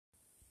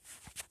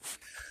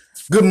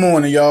Good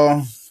morning,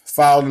 y'all.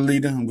 Follow the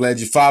leader. I'm glad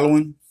you're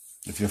following.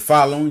 If you're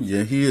following,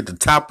 you're here at the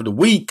top of the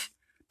week.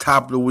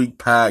 Top of the week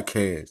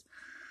podcast.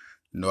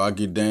 I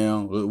get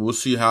down. We'll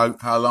see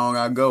how long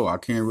I go. I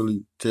can't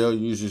really tell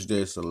you. It's just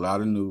there's a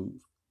lot of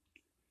news.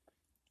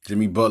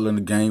 Jimmy Butler in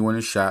the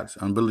game-winning shots.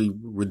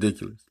 Unbelievable.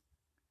 Ridiculous.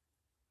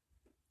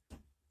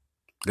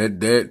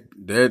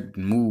 That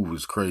move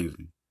is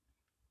crazy.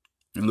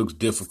 It looks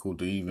difficult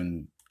to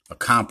even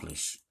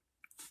accomplish.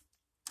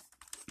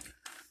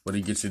 But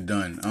he gets it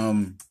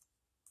done.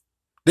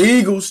 The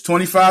Eagles,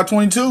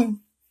 25-22.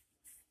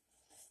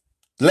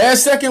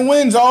 Last second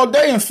wins all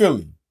day in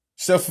Philly.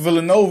 Except for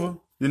Villanova.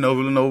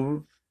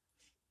 Villanova.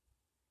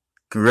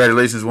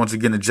 Congratulations once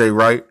again to Jay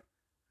Wright.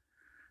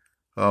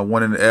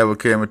 Winning the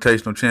Advocare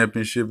Invitational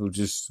Championship. It was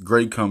just a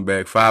great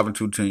comeback.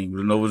 5-2 team.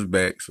 Villanova's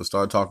back. So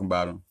start talking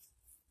about them.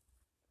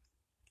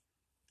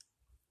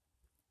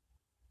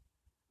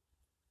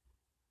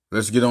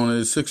 Let's get on to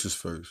the Sixers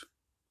first.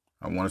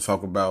 I want to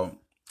talk about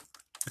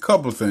a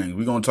couple of things.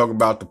 We're going to talk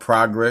about the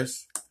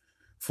progress.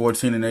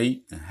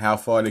 14-8 and how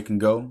far they can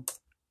go.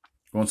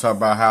 We're going to talk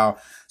about how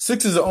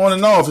Sixers are on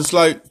and off. It's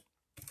like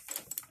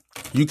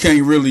you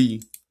can't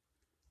really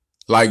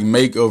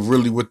make of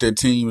really what their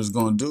team is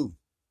going to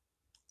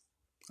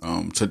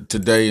do.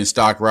 Today in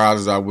Stock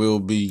Risers, I will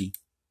be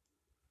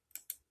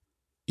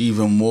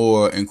even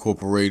more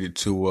incorporated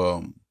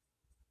to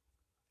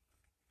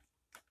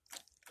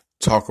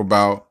talk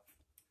about.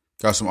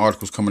 Got some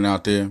articles coming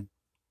out there.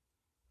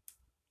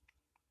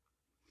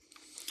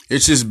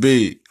 It's just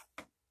big.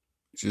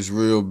 It's just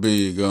real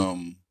big.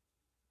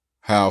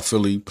 How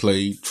Philly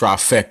played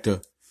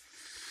trifecta,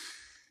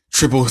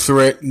 triple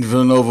threat,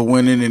 Villanova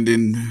winning, and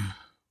then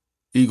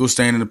Eagles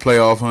staying in the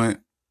playoff hunt.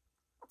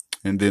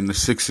 And then the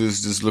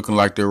Sixers just looking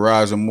like they're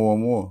rising more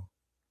and more.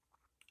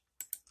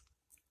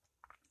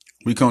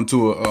 We come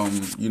to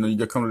you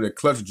got to come to that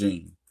clutch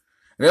gene.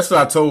 And that's what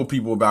I told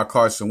people about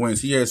Carson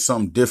Wentz. He has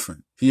something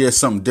different. He has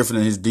something different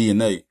in his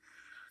DNA.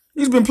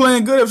 He's been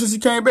playing good ever since he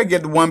came back. He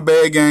had the one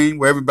bad game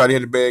where everybody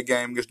had a bad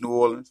game against New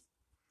Orleans.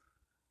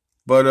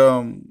 But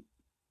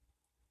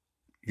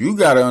you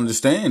got to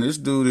understand, this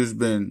dude has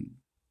been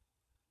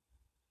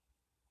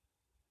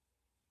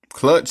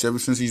clutch ever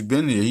since he's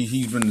been here.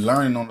 He's been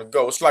learning on the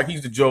go. It's like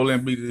he's the Joel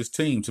Embiid of this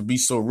team to be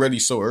so ready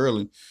so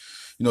early.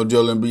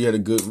 Joel Embiid had a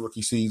good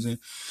rookie season.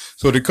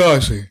 So the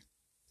Carson,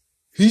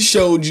 he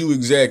showed you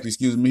exactly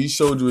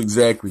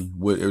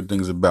what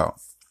everything's about.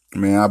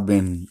 Man, I've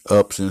been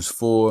up since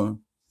 4,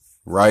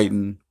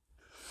 writing.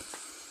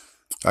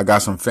 I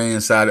got some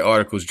fan-sided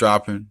articles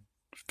dropping.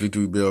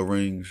 Victory bell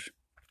rings.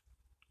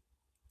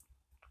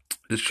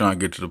 Just trying to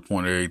get to the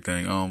point of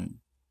everything.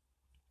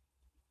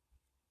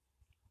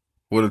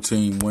 What a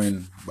team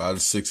win by the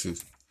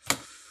Sixers.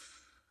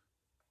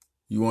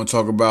 You want to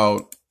talk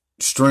about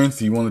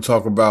strength? You want to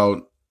talk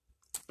about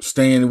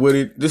staying with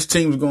it? This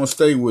team's going to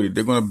stay with it.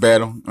 They're going to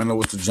battle. I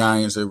know it's the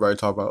Giants. Everybody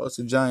talk about, it's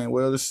the Giants.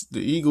 Well, the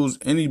Eagles,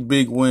 any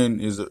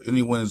win is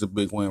a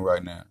big win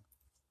right now.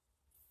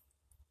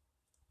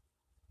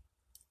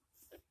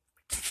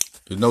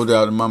 There's no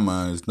doubt in my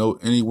mind.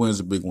 Any win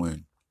is a big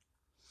win.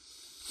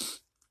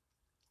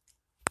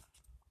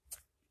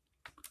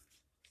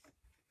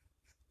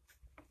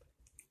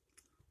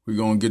 We're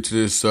going to get to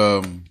this.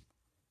 The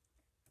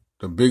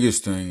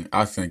biggest thing,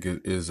 I think,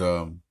 is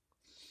the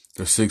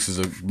Sixers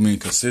are being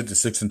considered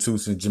 6-2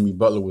 since Jimmy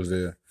Butler was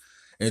there.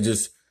 And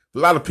just a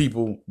lot of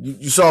people,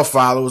 you saw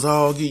followers,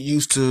 get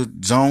used to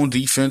zone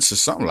defense or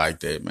something like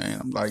that, man.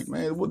 I'm like,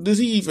 man, does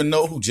he even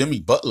know who Jimmy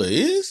Butler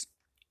is?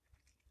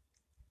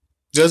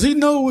 Does he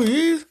know who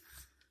he is?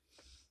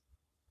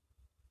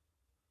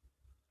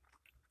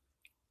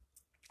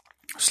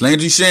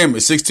 Landry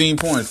Shamet, 16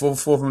 points, 4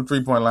 for 4 from the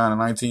 3-point line in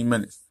 19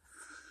 minutes.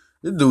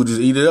 This dude just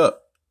eat it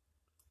up.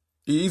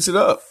 He eats it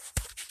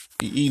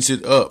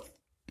up.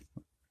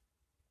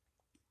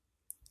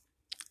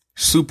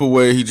 Super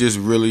way, he just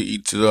really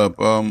eats it up.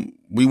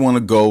 We want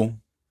to go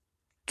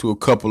to a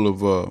couple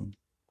of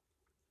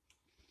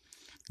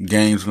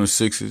games from the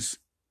Sixers.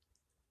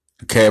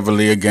 The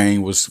Cavalier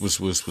game was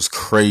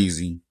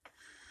crazy.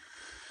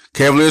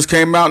 Cavaliers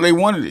came out, they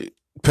wanted it.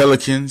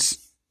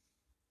 Pelicans,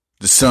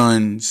 the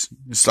Suns.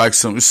 It's like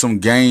some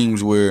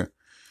games where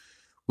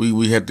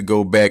we had to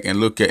go back and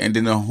look at. And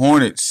then the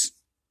Hornets.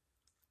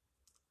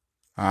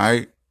 All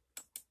right.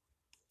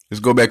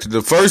 Let's go back to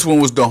the first one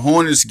was the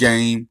Hornets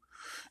game.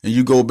 And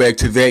you go back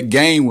to that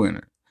game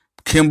winner.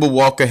 Kemba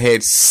Walker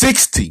had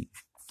 60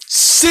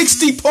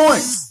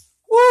 points.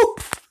 Woo!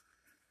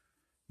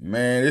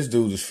 Man, this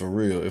dude is for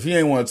real. If he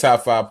ain't one of the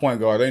top 5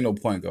 point guards, there ain't no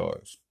point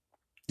guards.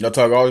 Y'all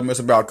talk always mess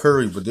about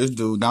Curry, but this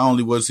dude, not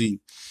only was he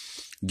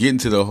getting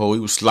to the hole,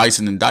 he was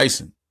slicing and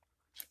dicing.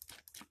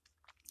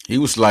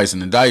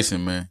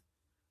 Man.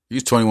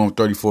 He's 21 from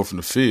 34 from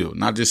the field,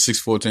 not just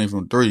 6-14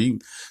 from 3.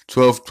 He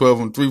 12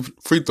 from 3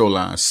 free throw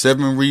line,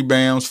 7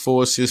 rebounds,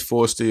 4 assists,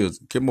 4 steals.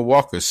 Kemba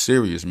Walker is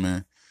serious,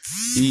 man.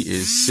 He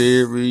is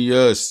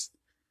serious.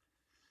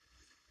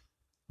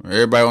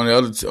 Everybody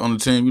on the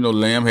team,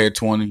 Lamb had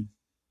 20,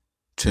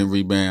 10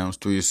 rebounds,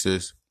 3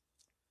 assists.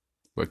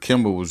 But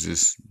Kemba was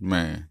just,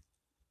 man.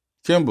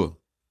 Kemba.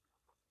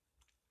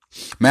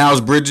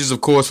 Miles Bridges, of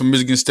course, from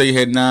Michigan State,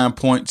 had 9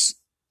 points.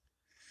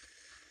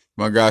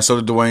 My guy, so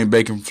did Dwayne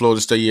Bacon from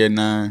Florida State, he had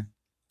 9.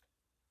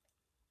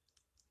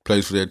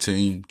 Plays for that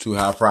team. 2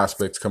 high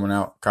prospects coming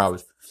out of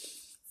college.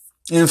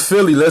 In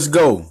Philly, let's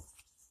go.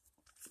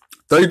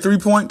 33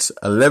 points,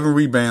 11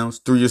 rebounds,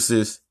 3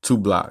 assists, 2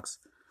 blocks.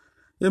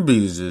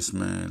 Embiid is just,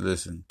 man,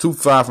 listen.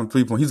 2-5 from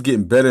 3-point. He's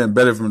getting better and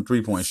better from the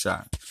 3-point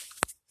shot.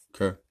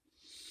 Okay.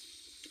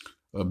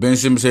 Ben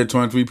Simmons had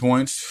 23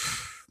 points.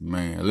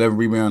 Man, 11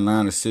 rebounds,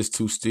 9 assists,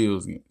 2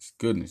 steals.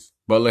 Goodness.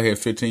 Butler had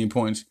 15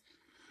 points,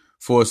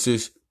 4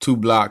 assists, 2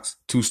 blocks,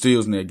 2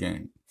 steals in that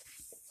game.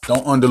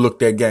 Don't underlook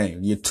that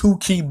game. You had 2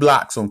 key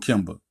blocks on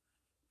Kemba.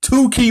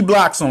 2 key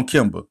blocks on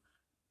Kemba.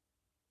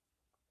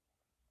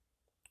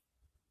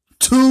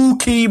 2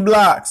 key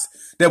blocks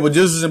that were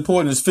just as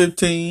important as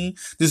 15,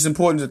 just as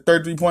important as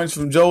 33 points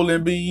from Joel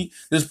Embiid,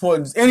 as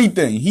important as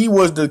anything. He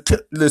was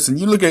listen,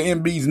 you look at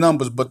Embiid's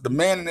numbers, but the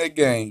man in that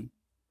game,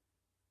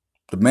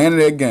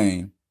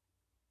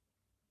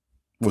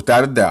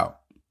 without a doubt,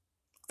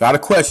 without a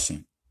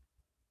question,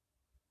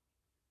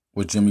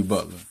 was Jimmy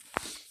Butler.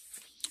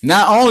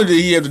 Not only did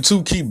he have the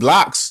 2 key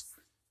blocks,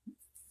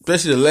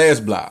 especially the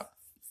last block,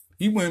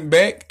 he went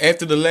back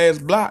after the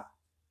last block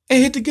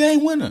and hit the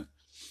game winner.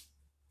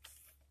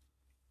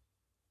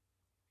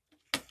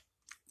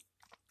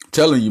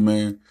 Telling you,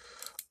 man,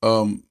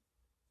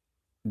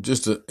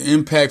 just an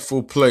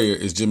impactful player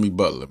is Jimmy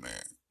Butler,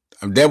 man.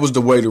 I mean, that was the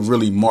way to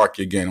really mark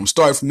your game. I'm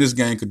starting from this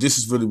game because this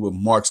is really what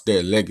marks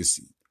that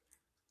legacy.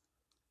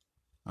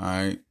 All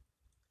right.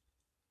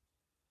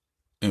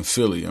 In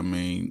Philly, I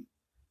mean,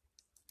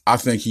 I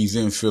think he's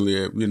in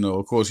Philly. You know,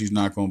 of course he's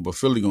not going, but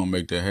Philly going to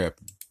make that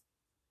happen.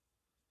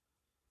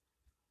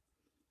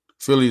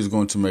 Philly is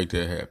going to make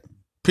that happen.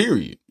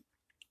 Period.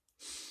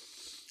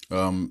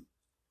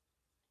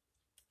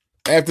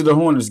 After the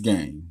Hornets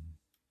game,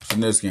 the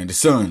next game, the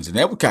Suns, and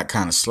that got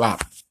kind of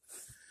sloppy.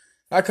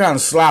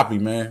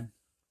 Man.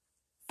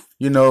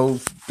 You know,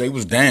 they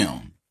was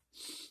down.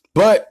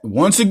 But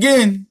once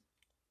again,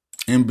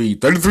 Embiid,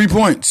 33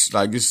 points.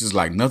 Like, this is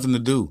like nothing to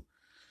do.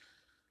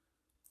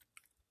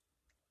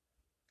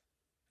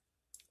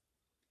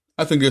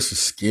 I think that's a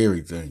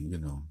scary thing, you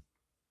know.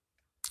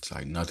 It's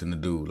like nothing to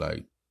do.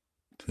 Like,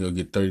 he'll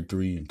get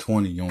 33 and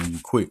 20 on you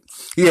quick.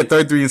 He had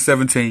 33 and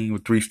 17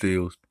 with 3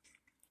 steals.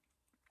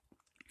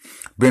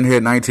 Ben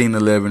had 19,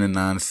 11, and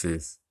 9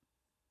 assists.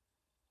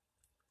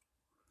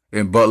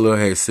 And Butler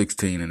had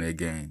 16 in that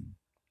game.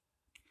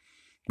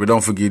 But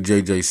don't forget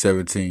JJ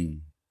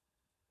 17.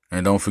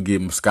 And don't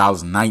forget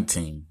Muscala's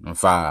 19 and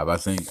 5. I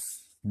think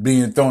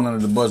being thrown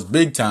under the bus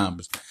big time.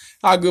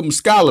 How good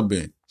Muscala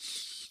been?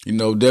 You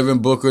know, Devin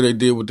Booker, they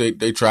did what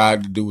they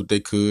tried to do what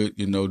they could.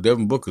 You know,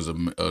 Devin Booker's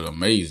an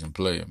amazing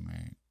player,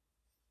 man.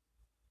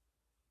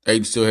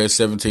 Ayton still had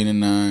 17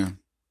 and 9.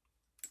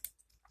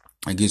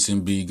 Against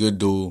Embiid, good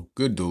dude.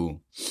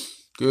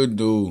 Two of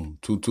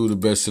the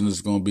best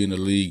centers going to be in the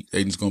league.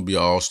 Ayton's going to be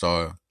an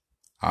all-star.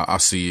 I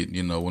see it,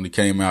 you know, when he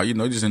came out, you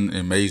know, it just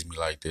amazed me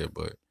like that,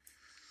 but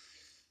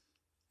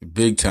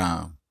big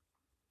time.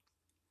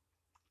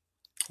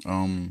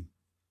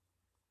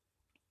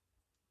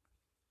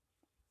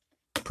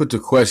 Put the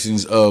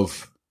questions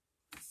of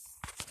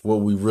what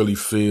we really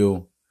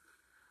feel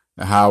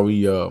and how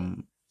we,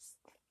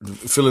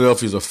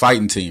 Philadelphia's a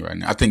fighting team right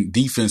now. I think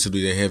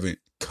defensively they haven't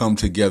come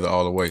together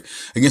all the way.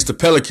 Against the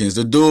Pelicans,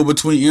 the duel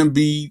between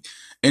Embiid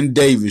and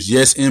Davis.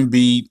 Yes,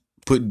 Embiid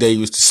put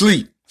Davis to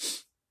sleep.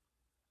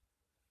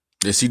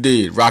 Yes, he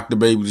did. Rock the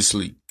baby to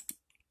sleep.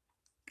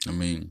 I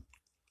mean,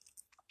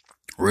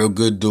 real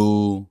good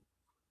duel.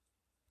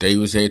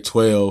 Davis had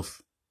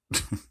 12,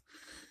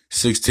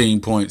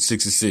 16 points,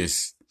 6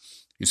 assists.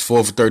 He's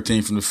 4 for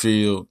 13 from the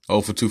field,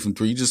 0 for 2 from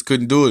 3. You just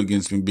couldn't do it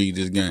against Embiid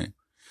this game.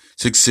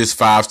 6 assists,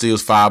 5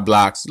 steals, 5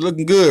 blocks.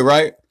 Looking good,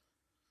 right?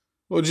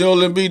 Well, Joel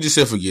Embiid just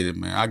said, forget it,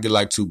 man. I get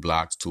like 2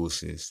 blocks, 2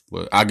 assists.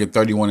 But I get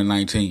 31 and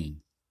 19.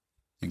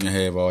 You can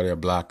have all that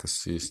block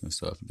assists and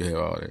stuff. You can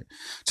have all that.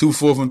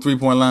 2-4 from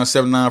 3-point line,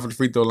 7-9 from the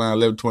free throw line,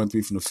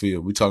 11-23 from the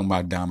field. We talking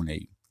about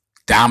dominating.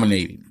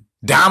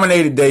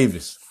 Dominated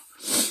Davis.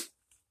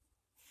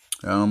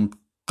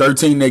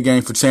 13 that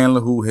game for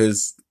Chandler, who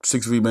has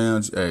 6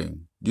 rebounds. Hey,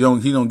 he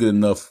don't get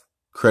enough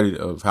credit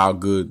of how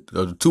good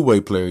of the two-way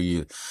player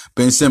he is.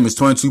 Ben Simmons,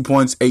 22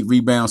 points, 8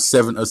 rebounds,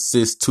 7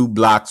 assists, 2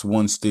 blocks,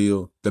 1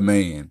 steal. The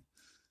man.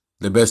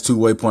 The best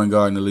two-way point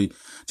guard in the league.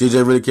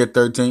 JJ Redick had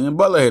 13 and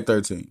Butler had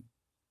 13.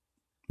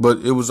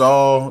 But it was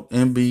all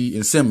Embiid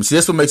and Simmons. See,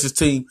 that's what makes this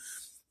team.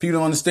 People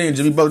don't understand.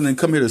 Jimmy Butler didn't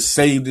come here to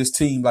save this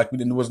team like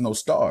there was no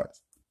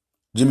stars.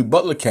 Jimmy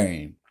Butler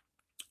came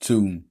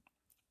to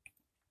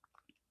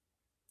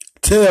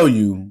tell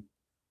you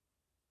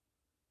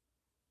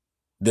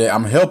that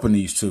I'm helping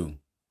these two.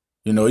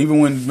 You know, even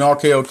when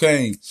Markelle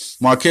came,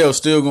 Markelle's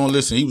still going to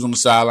listen. He was on the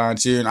sideline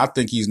cheering. I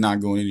think he's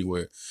not going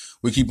anywhere.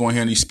 We keep on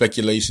hearing these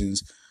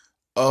speculations.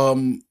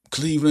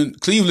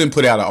 Cleveland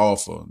put out an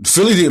offer.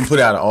 Philly didn't put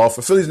out an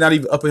offer. Philly's not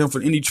even up at him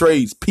for any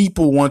trades.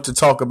 People want to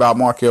talk about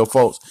Markelle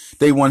Fultz.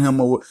 They want him.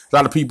 A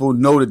lot of people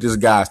know that this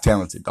guy's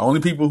talented. The only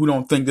people who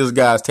don't think this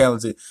guy's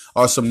talented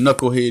are some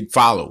knucklehead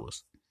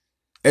followers.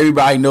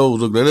 Everybody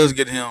knows, look, let us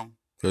get him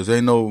because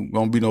ain't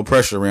gonna be no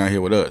pressure around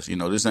here with us.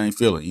 This ain't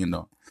Philly,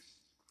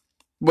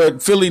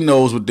 But Philly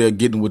knows what they're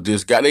getting with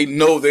this guy. They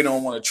know they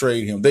don't want to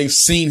trade him. They've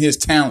seen his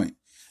talent.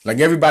 Like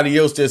everybody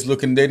else that's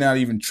looking, they're not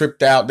even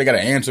tripped out. They got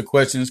to answer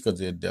questions because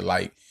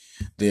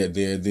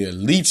they're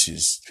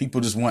leeches.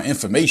 People just want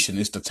information.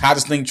 It's the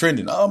hottest thing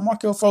trending. Oh,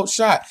 Markelle Fultz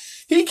shot.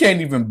 He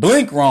can't even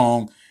blink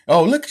wrong.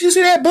 Oh, look, did you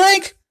see that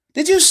blink?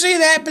 Did you see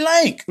that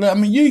blink? I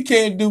mean, you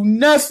can't do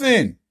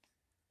nothing.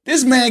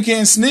 This man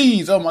can't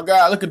sneeze. Oh my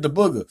God, look at the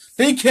booger.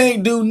 He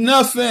can't do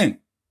nothing.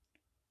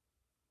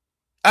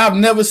 I've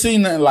never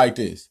seen nothing like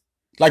this.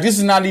 Like, this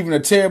is not even a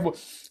terrible.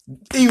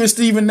 Even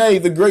Stephen A.,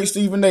 the great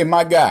Stephen A.,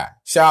 my guy.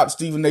 Shout out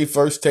Stephen A.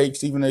 First Take,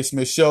 Stephen A.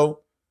 Smith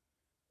Show.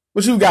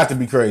 But you got to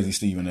be crazy,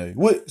 Stephen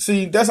A.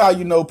 See, that's how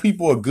you know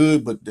people are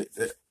good, but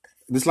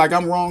it's like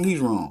I'm wrong, he's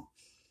wrong.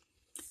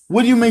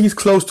 What do you mean he's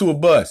close to a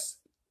bust?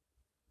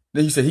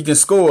 Then you said he can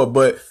score,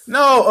 but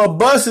no, a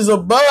bust is a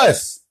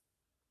bust.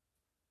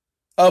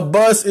 A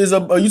bust is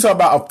you talk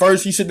about a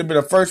first, he should have been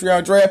a first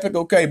round draft pick,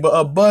 okay, but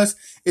a bust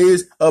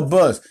is a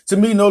bust. To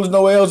me, Notice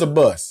Noel's a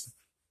bust.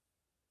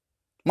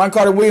 Mike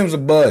Carter Williams a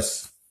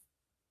bust.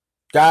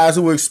 Guys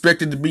who were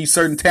expected to be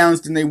certain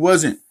talents and they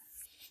wasn't.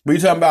 But you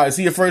talking about, is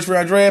he a first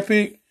round draft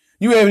pick?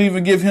 You haven't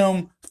even give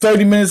him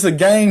 30 minutes a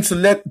game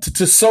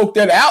to soak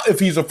that out if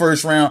he's a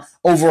first round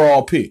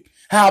overall pick.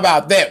 How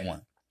about that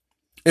one?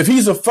 If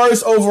he's a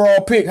first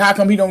overall pick, how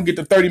come he don't get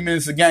the 30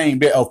 minutes a game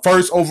that a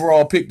first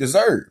overall pick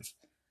deserves?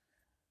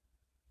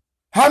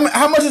 How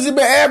much has he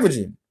been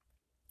averaging?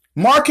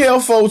 Markelle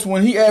Fultz,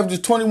 when he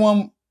averages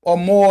 21 or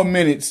more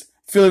minutes,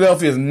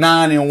 Philadelphia is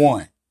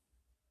 9-1.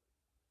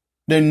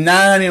 They're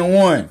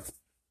 9-1.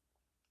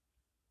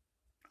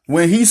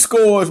 When he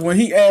scores, when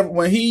he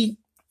averages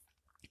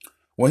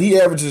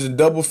in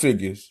double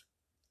figures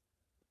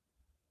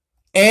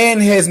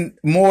and has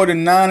more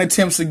than 9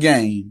 attempts a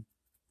game,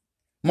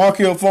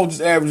 Markelle Fultz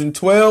is averaging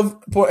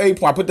 12.8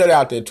 points. I put that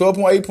out there,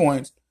 12.8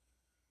 points.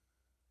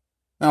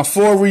 Now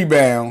 4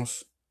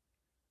 rebounds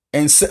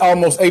and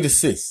almost 8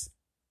 assists.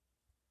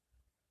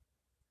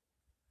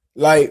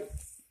 Like,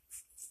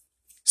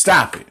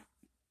 stop it.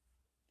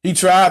 He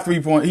tried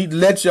 3-point. He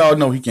let y'all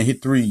know he can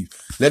hit threes.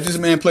 Let this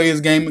man play his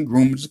game and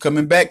groom him to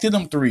coming back to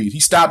them threes. He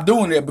stopped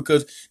doing that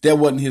because that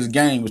wasn't his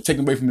game. It was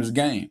taken away from his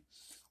game.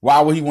 Why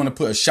would he want to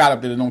put a shot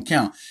up there that don't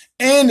count?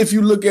 And if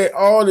you look at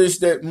all this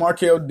that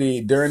Markelle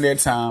did during that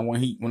time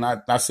when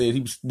I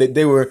said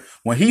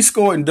when he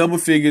scored in double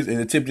figures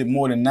and attempted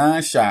more than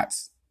 9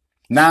 shots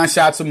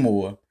or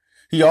more,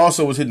 he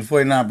also was hitting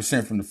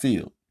 49% from the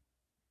field,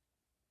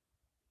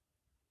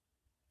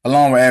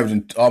 along with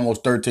averaging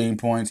almost 13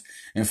 points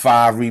and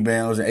 5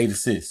 rebounds and 8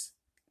 assists.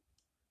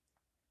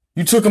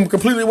 You took him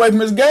completely away from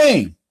his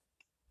game.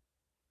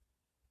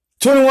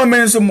 21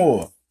 minutes or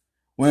more.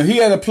 When he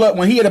had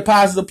a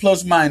positive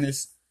plus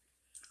minus,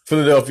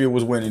 Philadelphia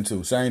was winning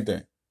too. Same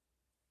thing.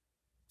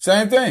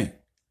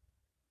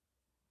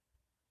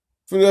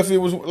 Philadelphia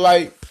was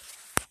like,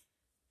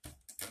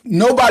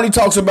 nobody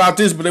talks about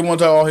this, but they want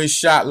to talk, his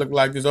shot look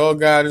like this. Oh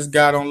God, this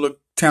guy don't look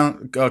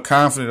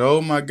confident. Oh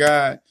my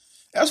God.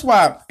 That's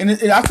why, and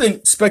I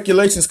think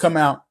speculations come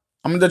out.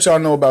 I'm gonna let y'all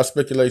know about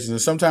speculations,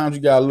 and sometimes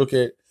you gotta look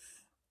at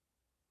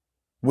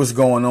what's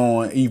going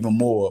on even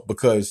more,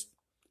 because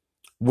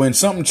when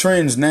something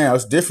trends now,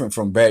 it's different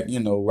from back.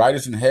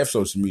 Writers didn't have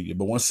social media,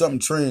 but when something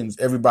trends,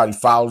 everybody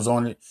follows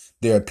on it.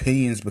 Their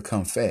opinions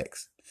become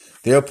facts.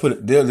 They'll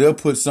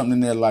put something in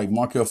there like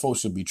Markelle Fultz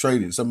should be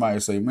traded. Somebody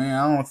say, man,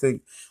 I don't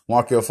think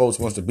Markelle Fultz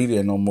wants to be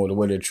there no more, the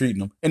way they're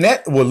treating him, and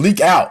that will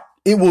leak out.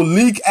 It will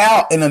leak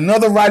out, and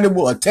another writer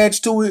will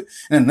attach to it,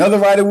 and another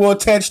writer will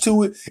attach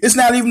to it. It's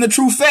not even a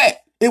true fact.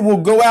 It will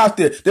go out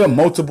there. There are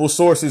multiple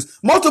sources.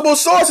 Multiple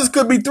sources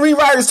could be 3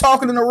 writers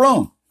talking in a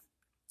room.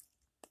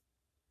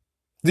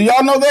 Do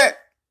y'all know that?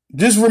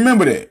 Just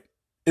remember that.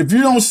 If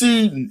you don't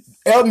see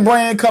Elton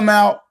Brand come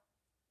out,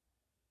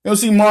 you don't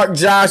see Mark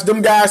Josh,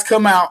 them guys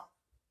come out,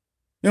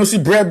 you don't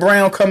see Brett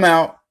Brown come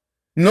out,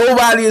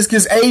 nobody is,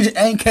 because agent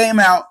ain't came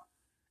out.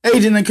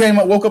 Agent that came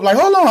up, woke up like,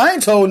 hold on, I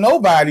ain't told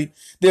nobody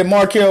that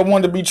Markelle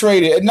wanted to be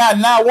traded.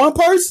 Not one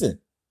person.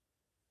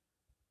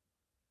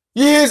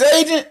 You hear his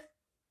agent?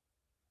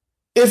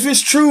 If it's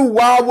true,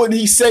 why wouldn't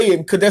he say it?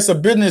 Because that's a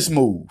business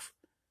move.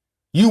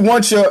 You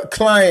want your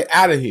client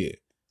out of here.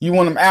 You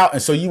want them out,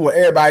 and so you want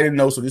everybody to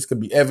know so this could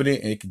be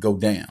evident and it could go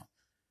down.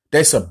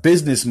 That's a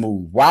business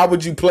move. Why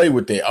would you play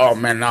with that? Oh,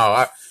 man,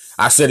 no,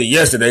 I said it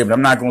yesterday, but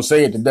I'm not going to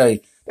say it today.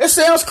 That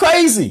sounds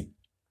crazy.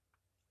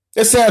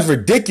 That sounds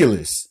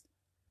ridiculous.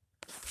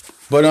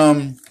 But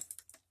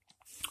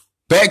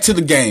back to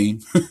the game.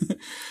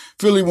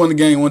 Philly won the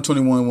game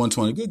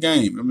 121-120. Good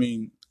game. I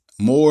mean,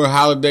 Moore,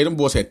 Holiday, them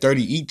boys had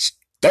 30 each.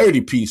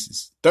 30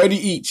 pieces. 30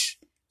 each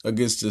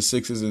against the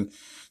Sixers. And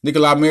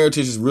Nikolai Mirotic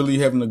is really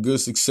having a good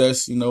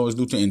success, is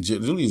due to and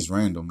Julius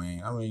Randle,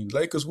 man. I mean,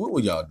 Lakers, what were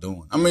y'all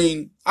doing? I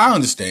mean, I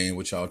understand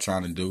what y'all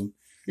trying to do,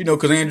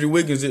 because Andrew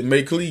Wiggins didn't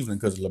make Cleveland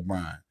because of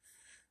LeBron.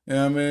 You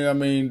know what I mean? I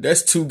mean,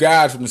 that's two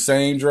guys from the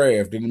same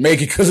draft. Didn't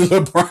make it because of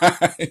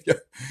LeBron.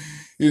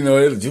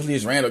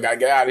 Julius Randle got to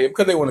get out of here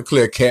because they want to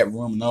clear cap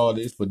room and all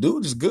this. But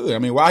dude is good. I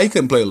mean, why he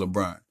couldn't play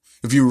LeBron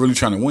if you were really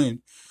trying to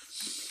win?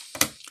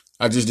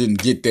 I just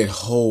didn't get that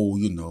whole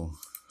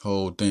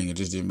thing. It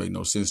just didn't make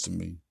no sense to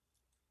me.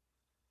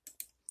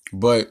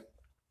 But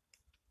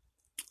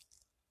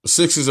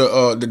Sixers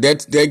are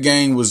that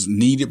game was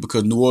needed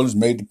because New Orleans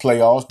made the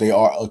playoffs. They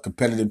are a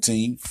competitive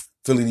team.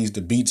 Philly needs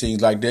to beat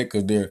teams like that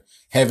because they're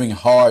having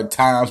hard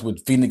times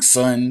with Phoenix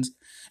Suns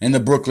and the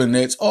Brooklyn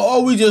Nets. Or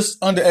are we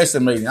just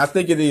underestimating? I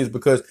think it is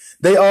because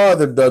they are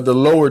the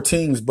lower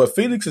teams, but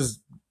Phoenix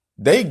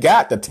they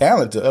got the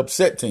talent to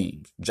upset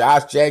teams.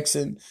 Josh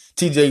Jackson,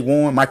 TJ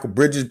Warren, Michael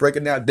Bridges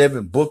breaking down,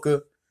 Devin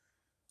Booker.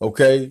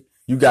 Okay.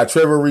 You got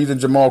Trevor Reeves and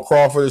Jamal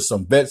Crawford. There's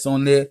some bets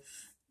on there.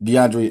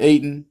 DeAndre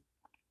Ayton.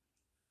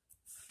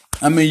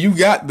 I mean, you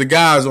got the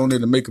guys on there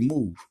to make a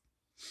move.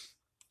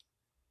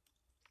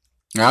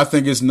 Now, I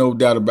think it's no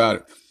doubt about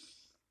it.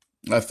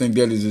 I think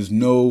that is just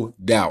no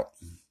doubt.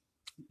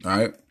 All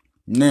right.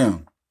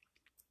 Now,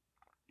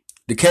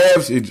 the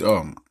Cavs,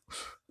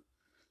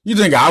 you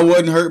think I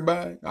wasn't hurt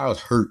by it? I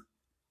was hurt.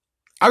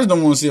 I just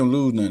don't want to see them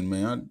lose nothing,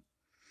 man.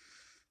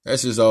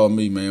 That's just all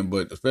me, man.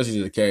 But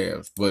especially the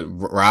Cavs. But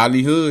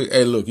Rodney Hood,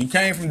 hey, look, he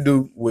came from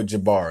Duke with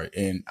Jabari,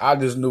 and I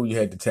just knew he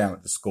had the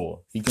talent to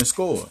score. He can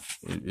score.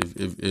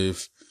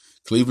 If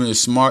Cleveland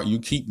is smart, you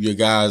keep your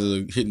guys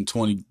hitting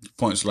 20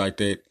 points like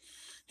that.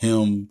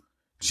 Him,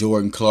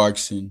 Jordan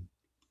Clarkson,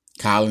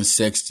 Colin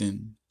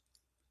Sexton.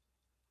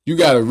 You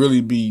got to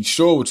really be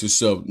sure with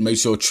yourself. Make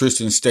sure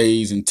Tristan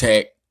stays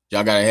intact.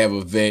 Y'all got to have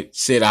a vet.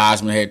 Sid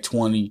Osman had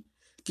 20.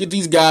 Get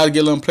these guys to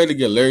get them play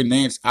together. Larry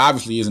Nance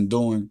obviously isn't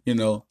doing,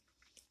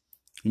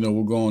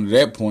 we're going to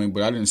that point,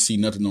 but I didn't see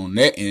nothing on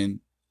that end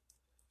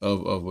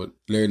of what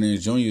Larry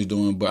Nance Jr. is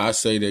doing. But I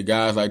say that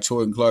guys like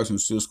Jordan Clarkson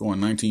still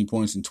scoring 19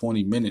 points in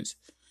 20 minutes.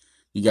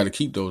 You got to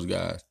keep those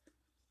guys.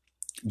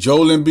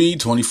 Joel Embiid,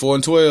 24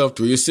 and 12,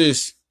 3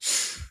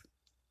 assists.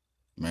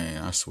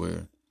 Man, I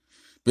swear.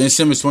 Ben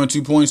Simmons,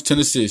 22 points, 10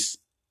 assists.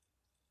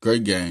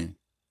 Great game.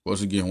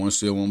 Once again, one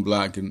steal, one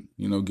block, and,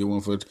 get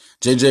one for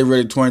JJ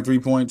Redick, 23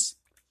 points.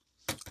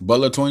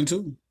 Butler,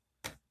 22.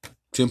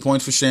 10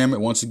 points for Shamet.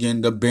 Once again,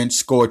 the bench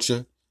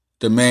scorcher.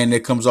 The man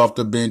that comes off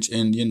the bench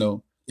and,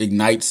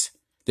 ignites.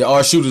 There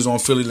are shooters on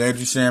Philly.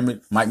 Landry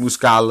Shamet, Mike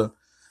Muscala.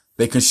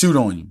 They can shoot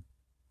on you.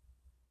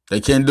 They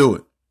can do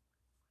it.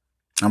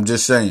 I'm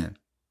just saying.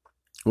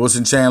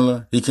 Wilson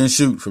Chandler, he can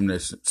shoot from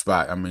this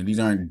spot. I mean, these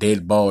aren't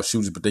dead ball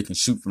shooters, but they can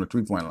shoot from the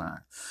three-point line.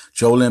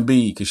 Joel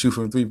Embiid can shoot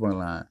from the three-point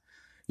line.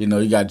 You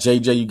got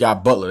JJ, you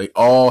got Butler. They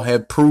all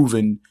have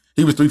proven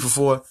he was 3 for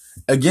 4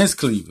 against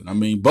Cleveland. I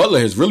mean, Butler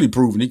has really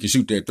proven he can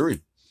shoot that three.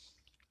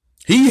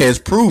 He has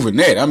proven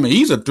that. I mean,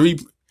 he's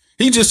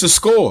just a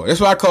scorer. That's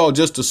what I call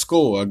just a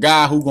scorer. A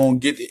guy who gonna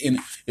get in.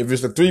 If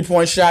it's the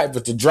 3-point shot, if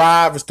it's the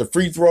drive, if it's the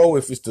free throw,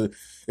 if it's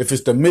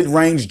the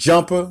mid-range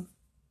jumper.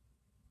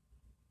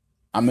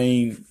 I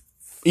mean,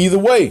 either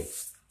way.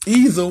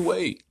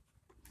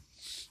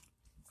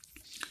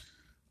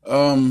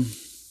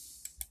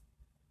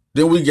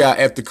 Then we got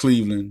after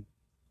Cleveland.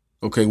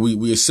 Okay,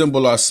 we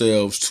assemble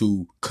ourselves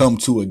to come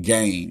to a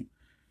game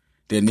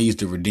that needs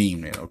to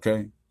redeem that,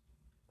 okay?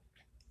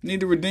 Need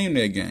to redeem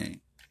that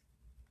game.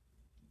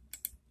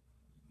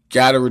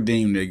 Gotta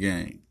redeem that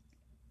game.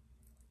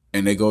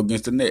 And they go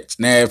against the Nets.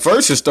 Now, at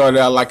first it started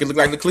out like it looked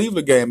like the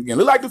Cleveland game again. It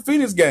looked like the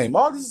Phoenix game.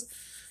 All these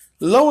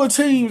lower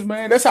teams,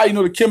 man. That's how you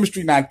know the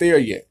chemistry not there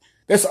yet.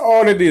 That's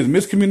all it is.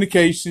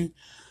 Miscommunication.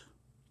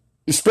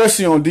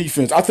 Especially on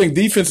defense. I think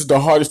defense is the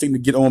hardest thing to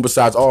get on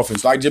besides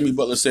offense. Like Jimmy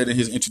Butler said in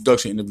his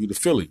introduction interview to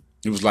Philly.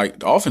 It was like,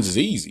 the offense is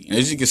easy. And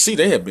as you can see,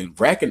 they have been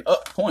racking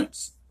up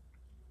points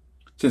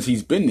since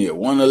he's been there.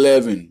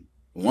 111,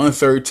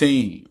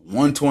 113,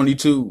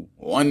 122,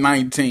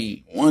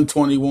 119,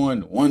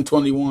 121,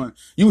 121.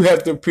 You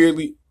have to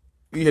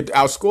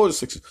outscore the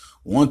Sixers.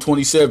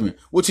 127,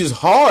 which is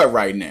hard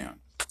right now.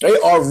 They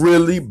are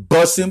really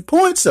busting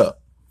points up.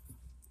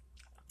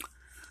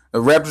 The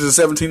Raptors are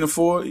 17 and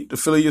 4. The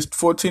Philly is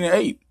 14 and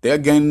 8. They're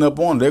gaining up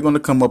on them. They're going to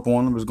come up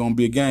on them. It's going to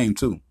be a game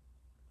too.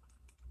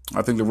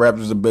 I think the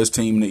Raptors are the best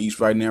team in the East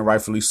right now,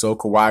 rightfully so.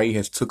 Kawhi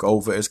has took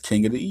over as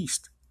king of the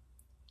East.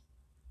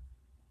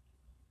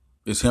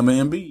 It's him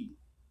and Embiid.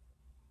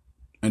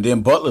 And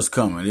then Butler's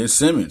coming. Then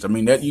Simmons. I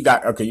mean, you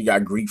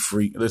got Greek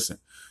Freak. Listen,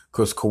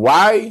 because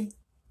Kawhi,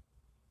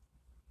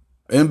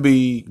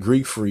 Embiid,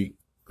 Greek Freak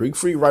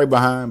right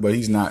behind, but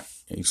he's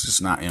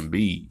just not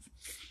Embiid.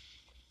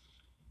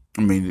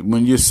 I mean,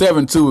 when you're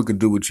 7'2", it could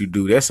do what you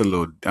do. That's a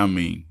little,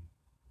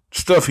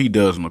 stuff he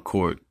does on the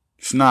court.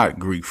 It's not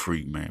Greek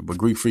Freak, man. But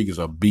Greek Freak is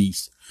a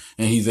beast,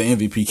 and he's an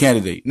MVP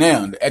candidate.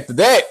 Now, after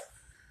that,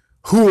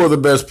 who are the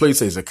best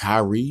players? Is it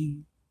Kyrie?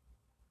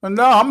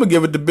 No, I'm gonna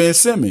give it to Ben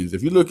Simmons.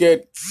 If you look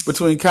at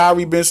between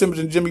Kyrie, Ben Simmons,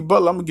 and Jimmy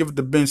Butler, I'm gonna give it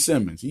to Ben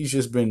Simmons. He's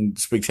just been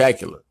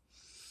spectacular.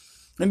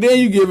 And then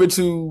you give it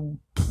to,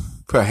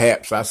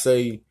 perhaps I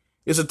say,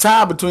 it's a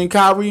tie between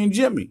Kyrie and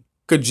Jimmy.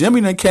 Because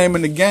Jimmy then came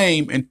in the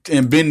game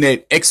and been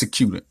that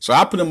executor. So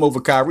I put him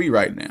over Kyrie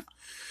right now.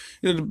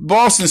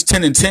 Boston's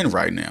 10-10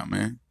 right now,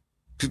 man.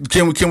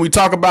 Can we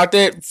talk about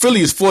that?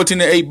 Philly is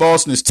 14-8.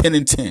 Boston is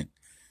 10-10.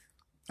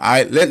 All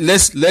right,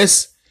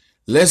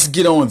 let's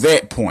get on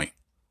that point.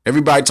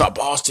 Everybody talk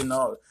Boston.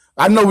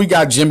 I know we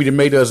got Jimmy that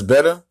made us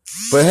better,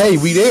 but hey,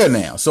 we there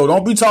now. So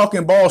don't be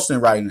talking Boston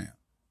right now.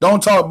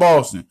 Don't talk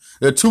Boston.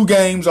 They're 2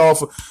 games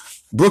off.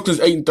 Brooklyn's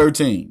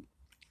 8-13.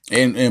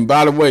 And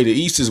by the way, the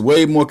East is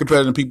way more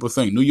competitive than people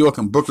think. New York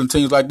and Brooklyn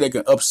teams like that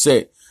can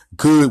upset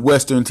good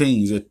Western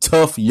teams. They're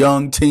tough,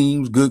 young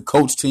teams, good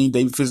coach team.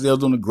 David Fizdale's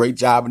doing a great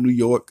job in New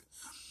York.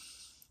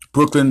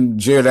 Brooklyn,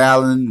 Jared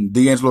Allen,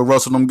 D'Angelo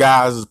Russell, them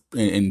guys,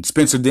 and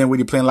Spencer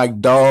Dinwiddie playing like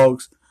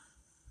dogs.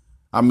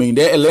 I mean,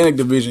 that Atlantic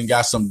division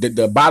got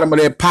the bottom of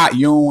that pot,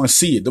 you don't want to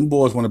see it. Them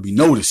boys want to be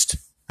noticed.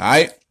 All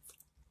right?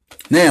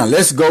 Now,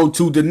 let's go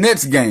to the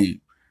next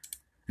game.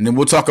 And then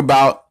we'll talk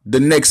about the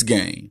next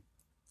game.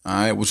 All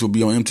right? Which will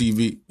be on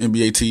MTV,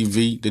 NBA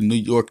TV, the New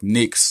York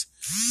Knicks.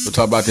 We'll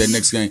talk about that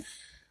next game.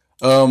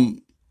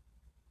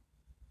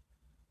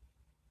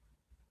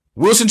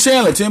 Wilson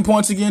Chandler, 10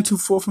 points again,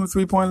 2-4 from the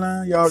 3-point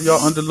line. Y'all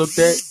underlooked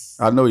that?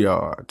 I know y'all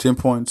are. 10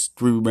 points,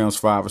 3 rebounds,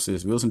 5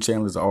 assists. Wilson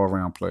Chandler's an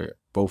all-around player,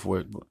 both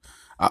ways.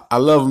 I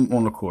love him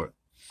on the court.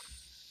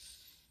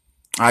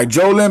 All right,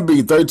 Joel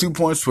Embiid, 32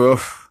 points,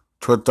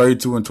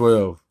 32 and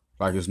 12.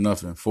 Like it's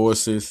nothing. 4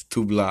 assists,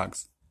 2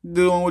 blocks.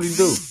 Doing what he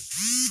do.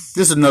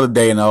 Just another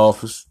day in the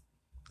office.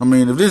 I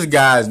mean, if this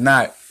guy is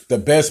not the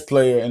best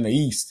player in the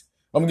East,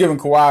 I'm giving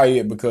Kawhi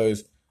it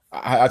because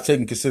I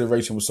take in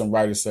consideration what some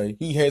writers say.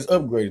 He has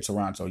upgraded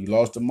Toronto. You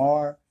lost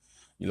DeMar.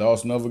 You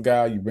lost another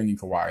guy. You bring in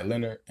Kawhi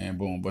Leonard, and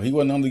boom. But he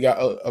wasn't the only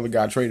other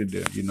guy traded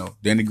there. You know,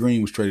 Danny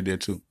Green was traded there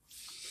too.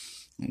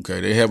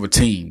 Okay, they have a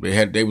team.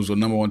 They was a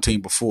number 1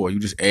 team before. You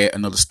just add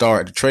another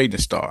star at the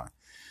trading star.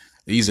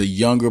 These are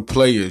younger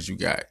players you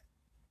got.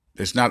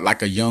 It's not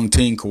like a young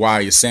team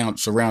Kawhi is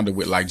surrounded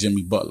with like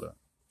Jimmy Butler.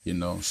 You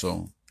know,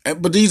 so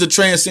but these are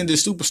transcendent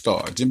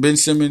superstars. Ben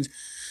Simmons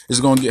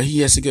he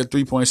has to get a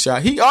 3-point shot.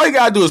 All he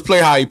gotta do is play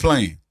how he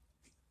playing.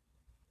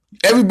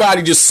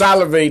 Everybody just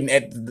salivating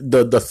at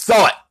the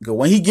thought.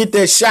 When he get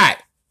that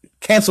shot,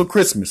 cancel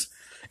Christmas.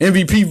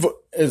 MVP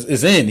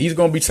is in. He's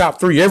gonna be top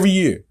 3 every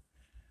year.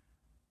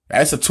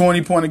 That's a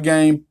 20-point a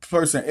game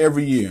person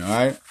every year. All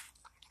right,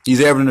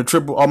 he's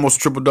averaging almost a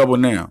triple-double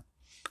now.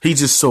 He's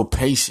just so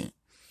patient.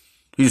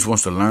 He just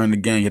wants to learn the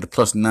game. He had a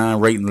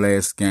 +9 rating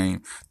last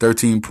game,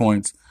 13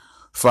 points,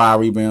 5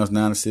 rebounds,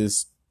 9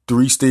 assists,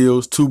 3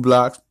 steals, 2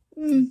 blocks.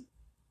 You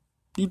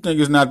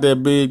think it's not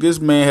that big? This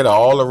man had an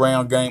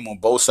all-around game on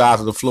both sides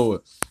of the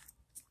floor.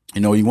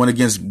 You know, he went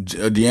against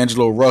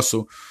D'Angelo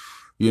Russell,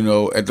 you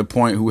know, at the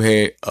point who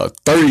had a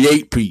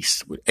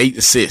 38-piece with 8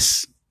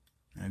 assists.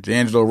 And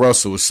D'Angelo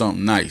Russell was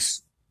something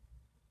nice.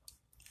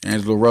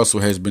 D'Angelo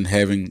Russell has been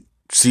having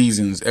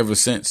seasons ever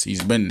since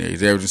he's been there.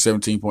 He's averaging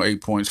 17.8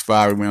 points,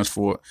 5 rebounds,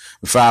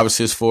 5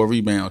 assists, 4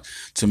 rebounds.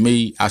 To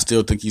me, I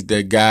still think he's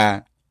that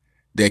guy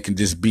that can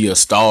just be a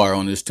star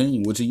on this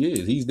team, which he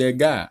is. He's that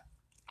guy.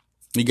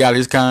 He got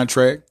his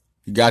contract.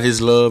 He got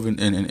his love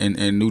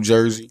in New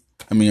Jersey.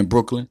 In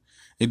Brooklyn.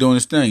 He's doing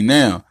his thing.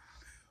 Now,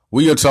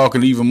 we are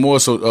talking even more.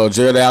 So,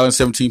 Jared Allen,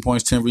 17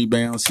 points, 10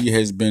 rebounds. He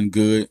has been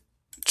good.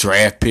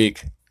 Draft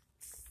pick.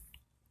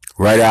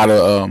 Right out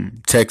of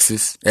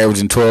Texas.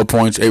 Averaging 12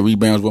 points, 8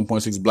 rebounds,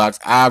 1.6 blocks.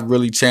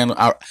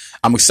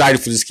 I'm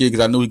excited for this kid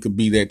because I knew he could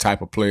be that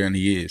type of player, and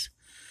he is.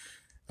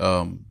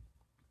 That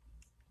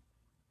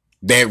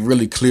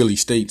really clearly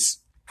states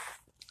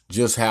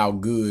just how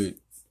good,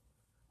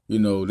 you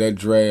know, that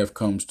draft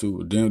comes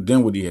to.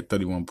 Dinwiddie had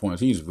 31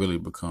 points. He's really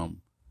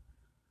become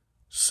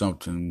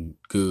something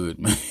good,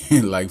 man.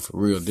 Like, for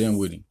real,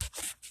 Dinwiddie.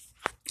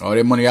 Oh,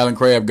 that Money Allen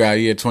Crabbe guy,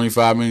 he had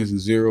 25 minutes and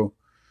 0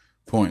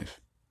 points.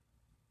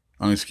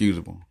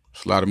 Unexcusable.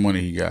 It's a lot of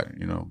money he got,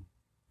 you know.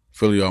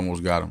 Philly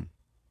almost got him.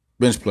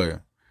 Bench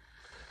player.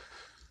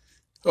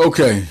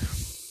 Okay.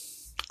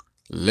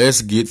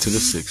 Let's get to the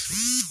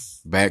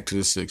Sixers. Back to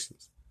the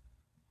Sixers.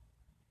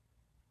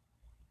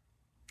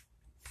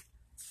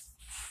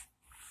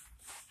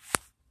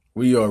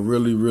 We are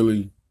really,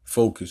 really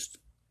focused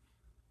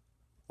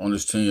on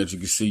this team. As you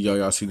can see,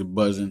 y'all see the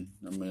buzzing.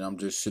 I'm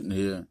just sitting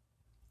here.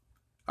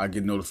 I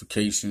get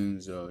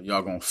notifications.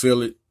 Y'all gonna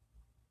feel it.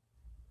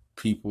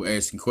 People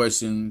asking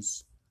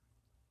questions.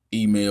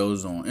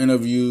 Emails on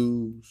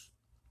interviews.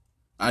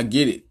 I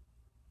get it.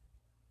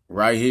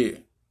 Right here.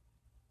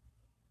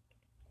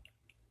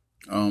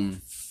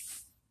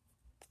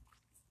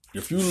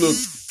 If you look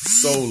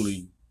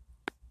solely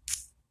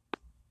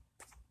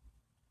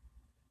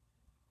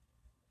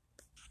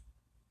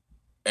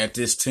at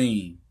this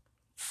team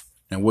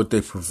and what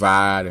they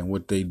provide and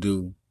what they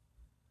do,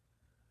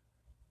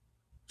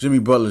 Jimmy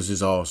Butler's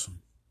just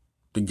awesome.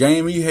 The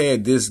game he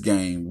had this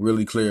game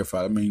really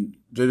clarified. I mean,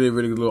 they did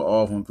really a little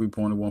off on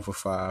 3-pointer, 1 for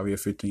 5. He had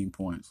 15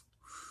 points.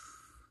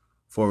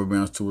 4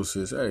 rebounds, 2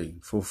 assists. Hey,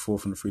 4 for 4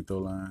 from the free throw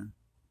line.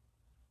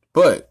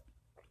 But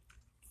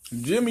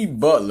Jimmy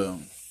Butler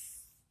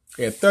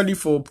had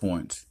 34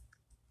 points,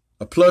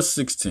 a plus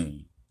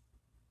 16,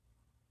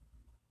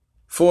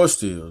 4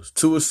 steals,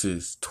 2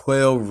 assists,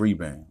 12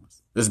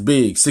 rebounds. That's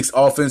big. 6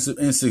 offensive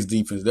and 6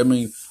 defense. That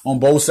means on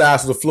both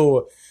sides of the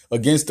floor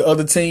against the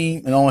other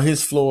team and on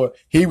his floor,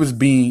 he was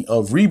being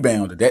a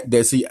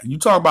rebounder. See, you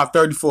talk about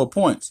 34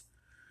 points,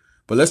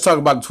 but let's talk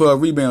about the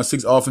 12 rebounds,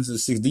 6 offensive,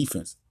 6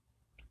 defense.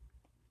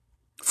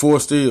 4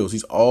 steals.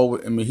 He's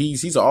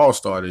an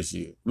all-star this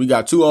year. We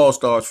got 2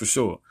 all-stars for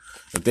sure.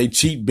 If they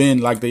cheat Ben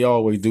like they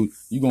always do,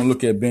 you're going to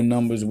look at Ben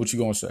numbers and what you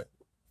going to say?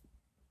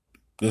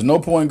 There's no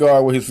point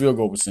guard with his field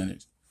goal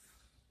percentage.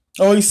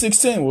 Oh, he's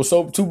 6'10". Well,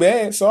 so too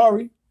bad.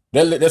 Sorry.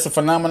 That's a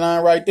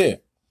phenomenon right there.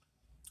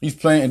 He's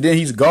playing, and then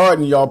he's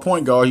guarding y'all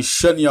point guard. He's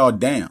shutting y'all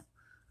down.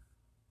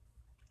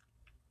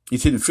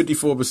 He's hitting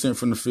 54%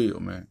 from the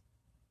field, man.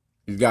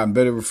 He's gotten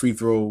better with free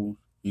throws.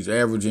 He's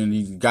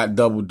got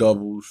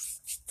double-doubles.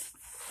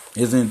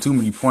 Isn't too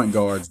many point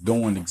guards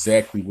doing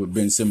exactly what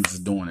Ben Simmons is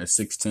doing at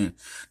 6'10".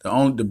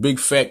 The big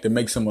fact that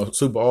makes him a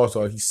super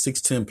all-star, he's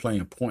 6'10"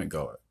 playing point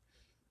guard.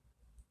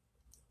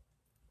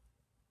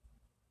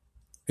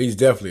 He's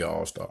definitely an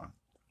all-star.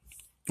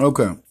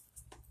 Okay.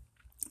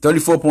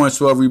 34 points,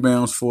 12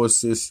 rebounds, 2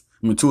 assists,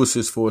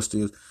 4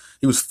 steals.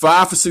 He was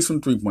 5 for 6 from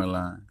the three-point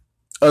line,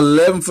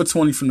 11 for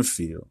 20 from the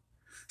field,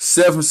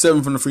 7 for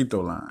 7 from the free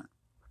throw line.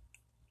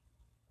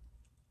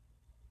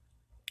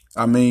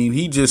 I mean,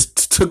 he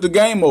just took the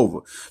game over.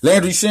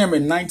 Landry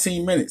Shamet,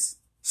 19 minutes,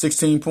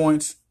 16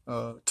 points,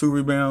 2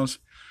 rebounds,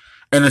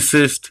 an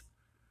assist.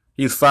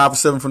 He's 5 for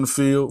 7 from the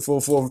field,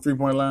 4 for 4 from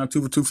three-point line,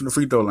 2 for 2 from the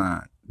free throw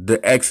line. The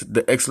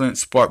excellent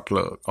spark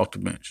plug off the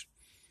bench.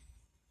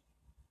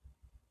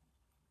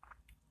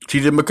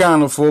 TJ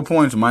McConnell, 4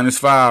 points,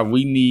 -5.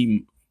 We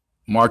need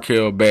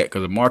Markelle back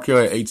because if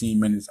Markelle had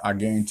 18 minutes, I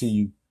guarantee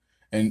you,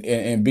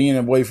 and being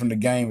away from the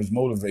game is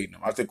motivating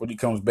him. I think when he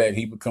comes back,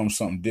 he becomes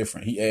something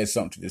different. He adds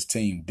something to this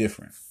team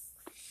different.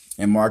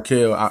 And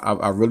Markelle,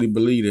 I really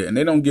believe it. And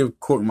they don't give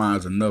Court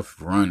Myers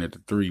enough run at the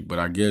 3, but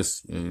I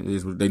guess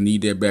they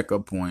need that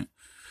backup point.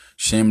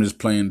 Shaman is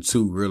playing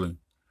 2, really.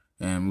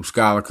 And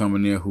Muscala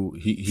coming in, who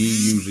he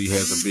usually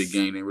has a big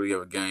game. They didn't really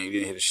have a game. He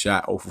didn't hit a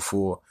shot 0 for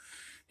 4.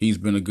 He's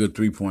been a good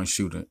 3-point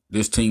shooter.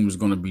 This team is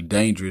going to be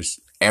dangerous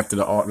after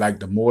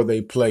the more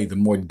they play, the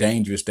more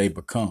dangerous they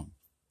become.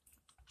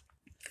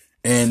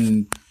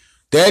 And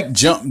that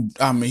jump,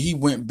 he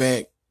went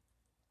back,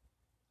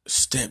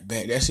 stepped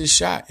back. That's his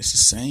shot. It's the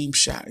same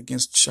shot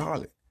against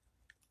Charlotte.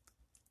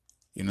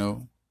 You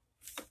know,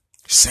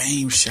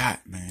 same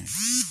shot, man.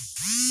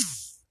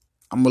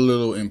 I'm a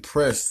little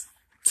impressed,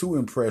 too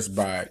impressed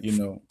by it, you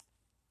know.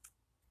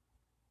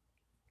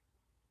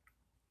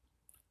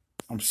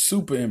 I'm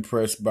super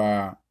impressed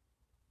by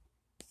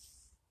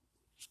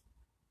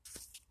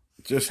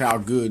just how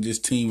good this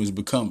team is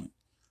becoming.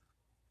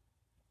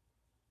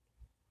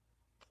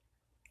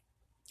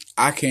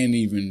 I can't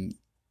even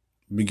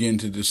begin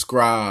to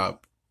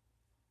describe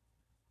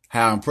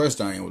how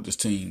impressed I am with this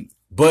team.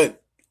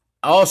 But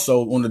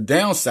also, on the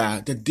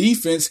downside, the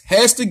defense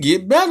has to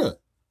get better.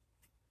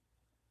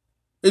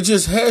 It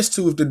just has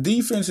to. If the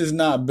defense is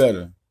not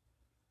better,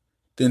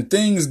 then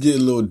things get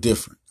a little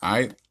different, all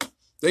right?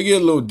 They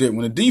get a little different.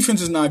 When the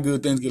defense is not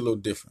good, things get a little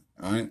different,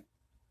 all right?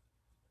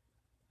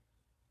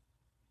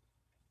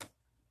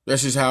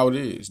 That's just how it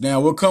is. Now,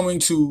 we're coming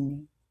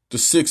to the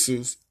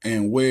Sixers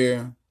and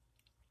where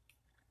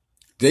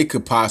they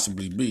could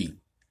possibly be.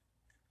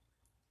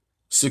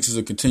 Sixers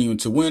are continuing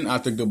to win. I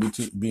think they'll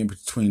be in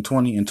between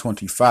 20 and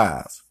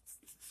 25.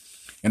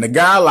 And a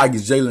guy like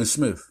Jalen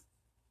Smith.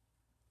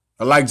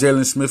 I like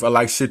Jalen Smith. I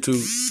like Shitu.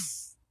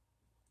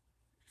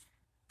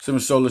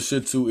 Simisola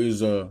Shitu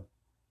is a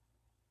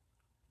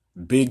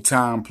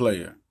big-time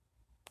player.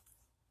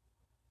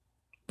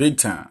 Big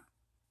time.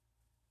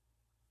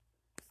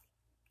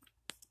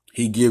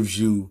 He gives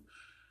you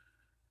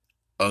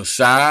a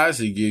size.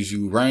 He gives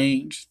you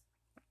range.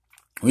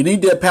 We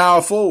need that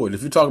power forward.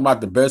 If you're talking about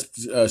the best,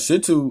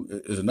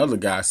 Shitu is another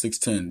guy,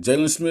 6'10".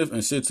 Jalen Smith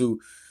and Shitu,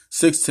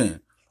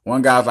 6'10".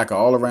 One guy's like an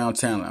all-around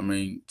talent. I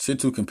mean,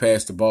 Shitu can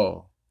pass the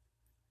ball.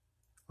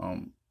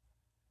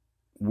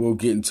 We'll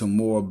get into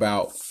more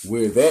about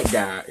where that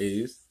guy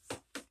is.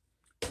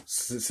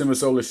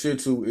 Simisola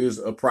Shitu is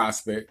a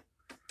prospect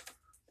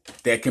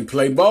that can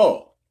play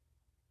ball.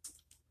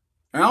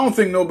 And I don't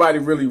think nobody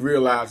really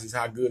realizes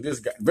how good this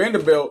guy.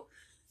 Vanderbilt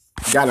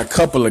got a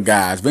couple of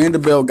guys.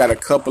 Vanderbilt got a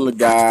couple of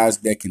guys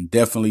that can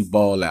definitely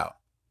ball out.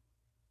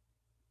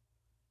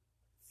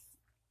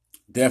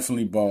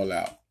 Definitely ball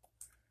out.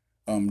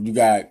 You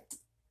got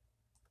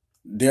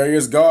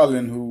Darius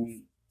Garland,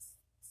 who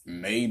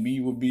maybe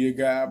will be a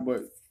guy,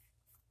 but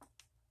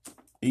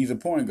he's a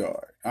point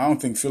guard. I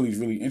don't think Philly's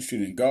really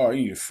interested in guard.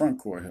 He needs front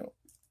court help.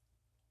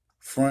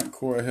 Front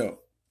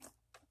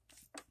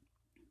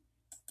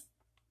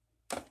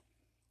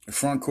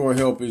Front court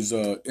help is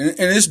and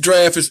this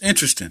draft is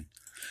interesting.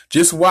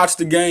 Just watch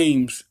the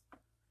games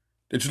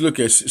that you look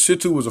at.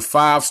 Situ was a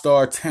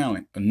 5-star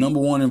talent, a number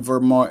 1 in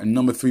Vermont and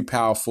number 3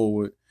 power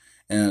forward,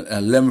 and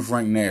 11th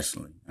ranked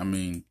nationally. I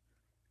mean,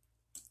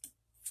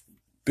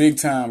 big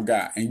time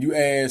guy. And you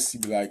ask, you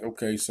be like,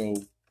 okay, so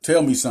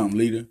tell me something,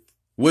 leader.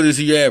 What is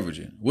he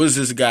averaging? What is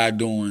this guy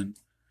doing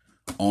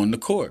on the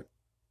court?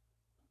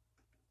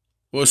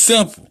 Well, it's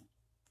simple.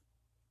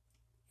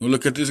 You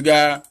look at this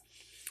guy,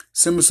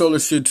 Simisola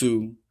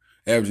Shitu,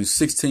 averaging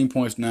 16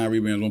 points, 9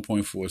 rebounds,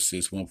 1.4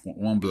 assists,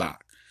 1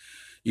 block.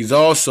 He's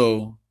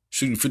also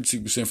shooting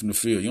 56% from the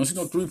field. You don't see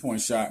no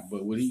 3-point shot,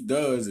 but what he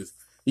does is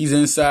he's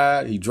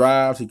inside, he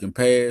drives, he can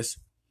pass.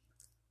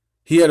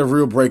 He had a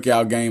real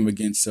breakout game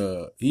against,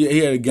 he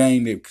had a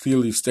game that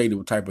clearly stated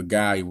what type of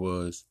guy he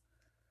was.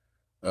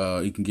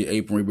 He can get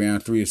 8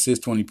 rebounds, 3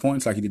 assists, 20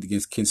 points like he did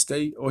against Kent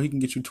State, or he can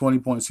get you 20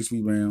 points, 6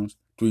 rebounds,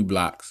 3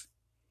 blocks.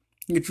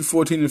 He can get you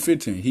 14 to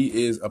 15.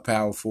 He is a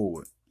power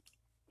forward.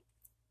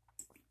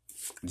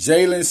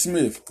 Jalen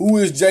Smith. Who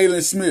is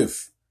Jalen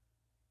Smith?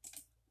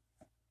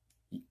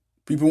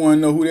 People want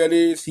to know who that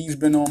is. He's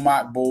been on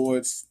mock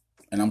boards,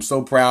 and I'm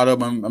so proud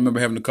of him. I remember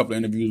having a couple of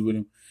interviews with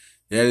him.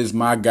 That is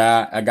my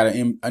guy. I got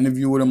an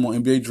interview with him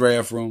on NBA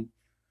Draft Room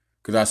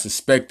because I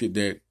suspected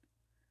that.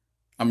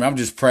 I mean, I'm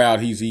just proud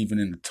he's even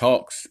in the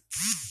talks.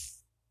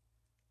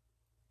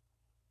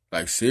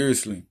 Like,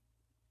 seriously.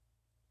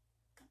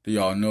 Do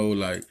y'all know,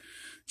 like,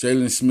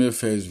 Jalen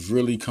Smith has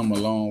really come a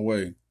long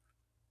way.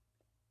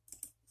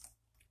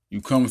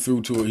 You come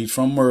through to it. He's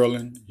from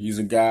Maryland. He's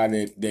a guy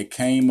that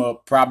came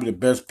up, probably the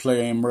best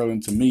player in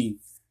Maryland to me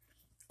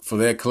for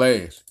that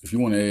class. If you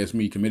want to ask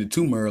me, committed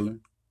to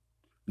Maryland.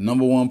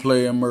 Number 1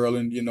 player in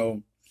Maryland, you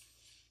know,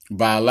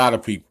 by a lot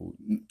of people.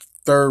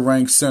 3rd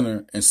ranked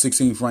center and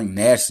 16th ranked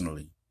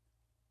nationally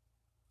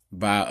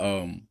by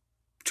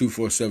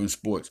 247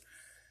 Sports.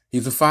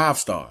 He's a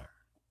 5-star.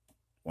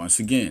 Once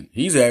again,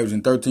 he's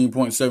averaging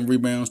 13.7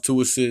 rebounds,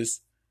 2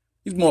 assists.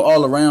 He's more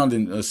all around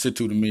than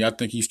Situ to me. I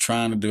think he's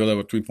trying to develop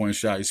a 3-point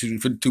shot. He's shooting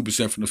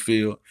 52% from the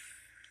field.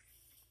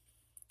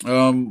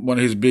 One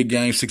of his big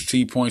games,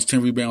 16 points,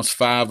 10 rebounds,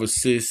 5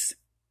 assists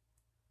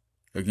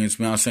against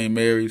Mount St.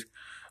 Mary's.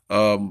 He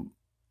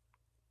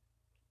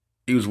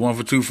was 1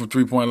 for 2 from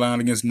 3-point line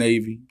against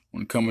Navy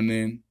when coming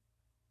in.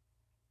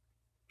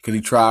 Because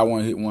he tried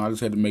one, hit one. I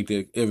just had to make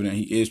that evident.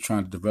 He is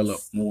trying to develop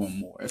more and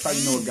more. That's how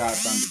you know a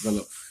guy's trying to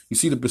develop. You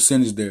see the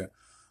percentage there,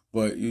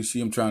 but you see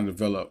him trying to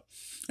develop.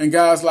 And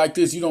guys like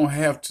this, you don't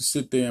have to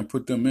sit there and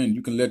put them in.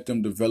 You can let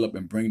them develop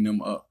and bring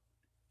them up.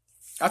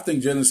 I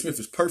think Jalen Smith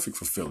is perfect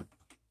for Philly.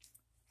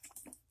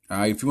 All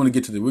right, if you want to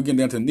get to we're getting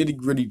down to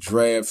nitty-gritty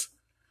drafts,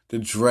 the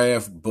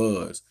draft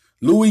buzz.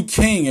 Louis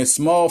King at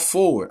small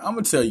forward. I'm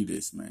going to tell you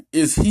this, man.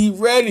 Is he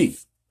ready?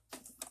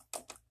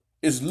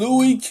 Is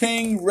Louis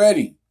King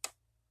ready?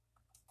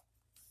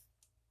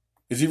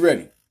 Is he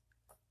ready?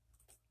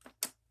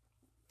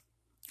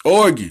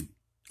 Oregon.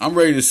 I'm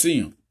ready to see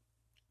him.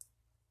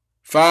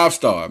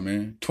 5-star,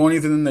 man.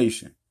 20th in the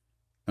nation.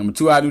 Number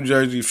 2 out of New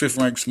Jersey,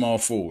 5th ranked small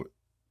forward.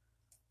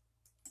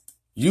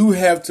 You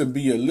have to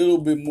be a little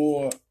bit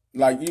more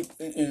like you,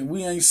 and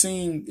we ain't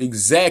seen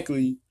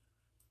exactly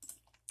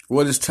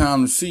what it's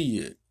time to see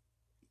yet.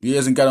 He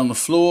hasn't got on the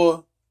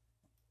floor.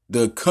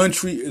 The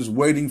country is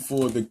waiting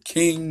for the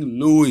King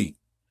Louis.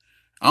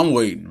 I'm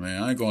waiting,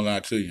 man. I ain't gonna lie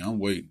to you. I'm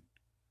waiting.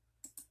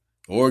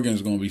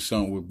 Oregon's gonna be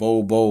something with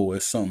Bo.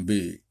 It's something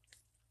big.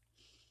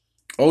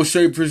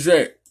 O'Shea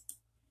Brissett.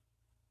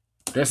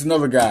 That's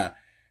another guy.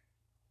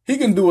 He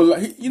can do a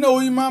lot. You know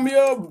what he remind me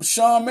of?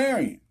 Sean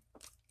Marion.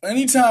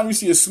 Anytime you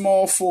see a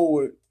small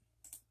forward,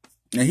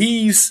 and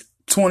he's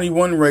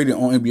 21 rated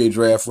on NBA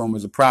Draft Room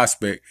as a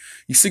prospect.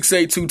 He's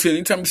 6'8", 210.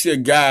 Anytime you see a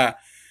guy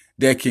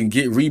that can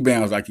get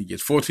rebounds like he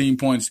gets, 14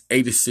 points,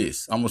 8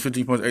 assists, almost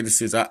 15 points, 8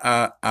 assists.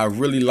 I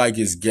really like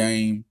his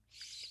game.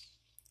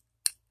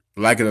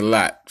 Like it a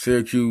lot.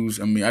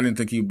 Syracuse, I mean, I didn't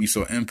think he would be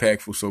so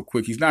impactful so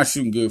quick. He's not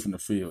shooting good from the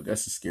field.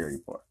 That's the scary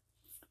part.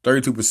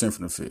 32%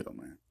 from the field,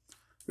 man.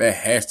 That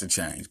has to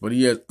change. But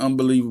he has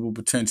unbelievable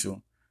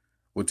potential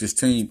with this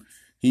team.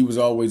 He was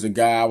always a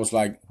guy I was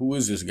like, who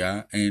is this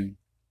guy? And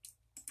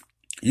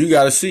you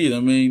got to see it. I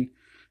mean,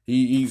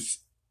 he's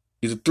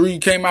a 3,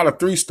 came out a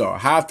 3-star,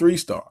 high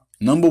 3-star.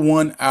 Number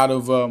 1 out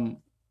of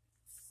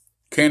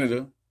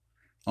Canada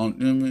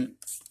on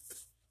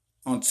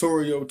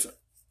Ontario,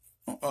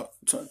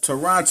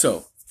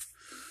 Toronto.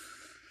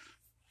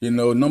 You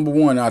know, number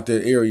 1 out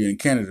that area in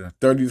Canada,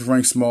 30th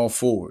ranked small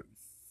forward.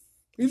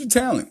 He's a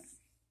talent.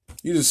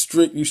 He's a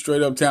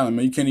straight up talent,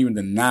 man. You can't even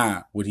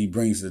deny what he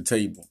brings to the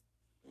table.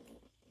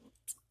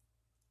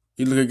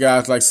 You look at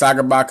guys like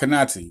Sagaba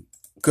Kanati,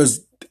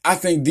 because I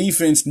think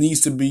defense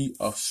needs to be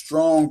a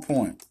strong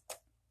point.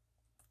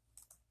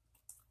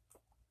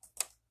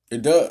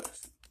 It does.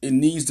 It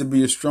needs to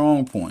be a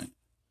strong point.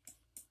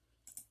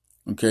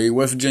 Okay,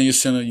 West Virginia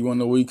center, you want to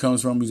know where he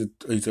comes from? He's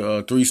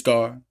a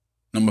 3-star.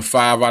 Number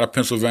 5 out of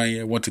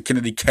Pennsylvania. Went to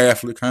Kennedy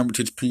Catholic,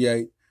 Hermitage,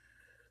 PA.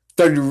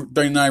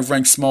 39th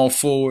ranked small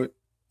forward.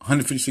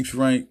 156th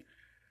ranked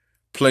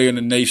player in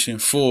the nation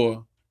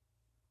for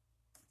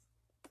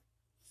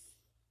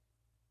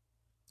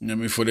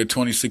for the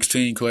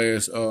 2016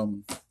 class.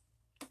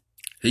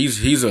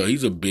 He's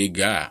a big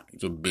guy.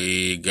 He's a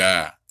big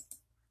guy.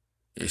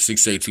 At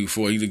 6'8",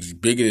 240. He looks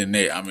bigger than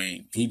that. I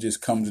mean, he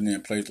just comes in there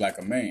and plays like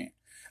a man.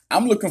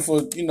 I'm looking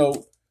for,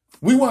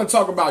 we want to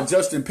talk about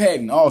Justin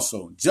Patton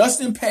also.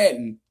 Justin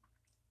Patton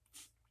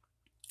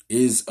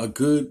is a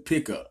good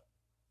pickup.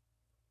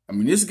 I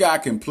mean, this guy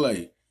can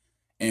play.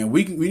 And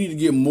we need to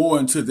get more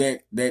into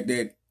that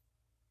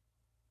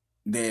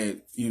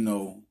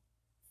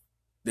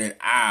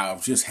eye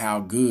of just how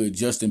good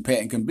Justin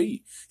Patton can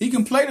be. He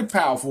can play the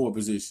power forward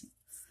position.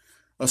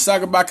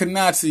 Osagba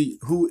Kanati,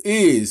 who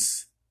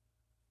is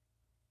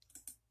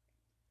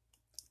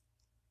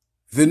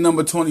the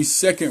number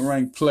 22nd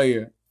ranked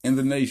player in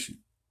the nation.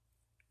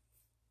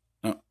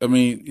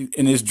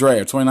 In this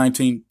draft,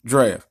 2019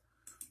 draft.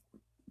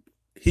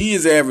 He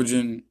is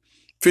averaging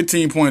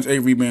 15 points, 8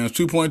 rebounds,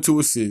 2.2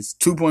 assists,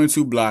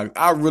 2.2 blocks.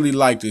 I really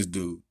like this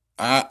dude.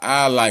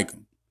 I like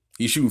him.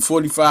 He's shooting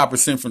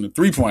 45% from the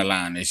three-point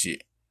line this year.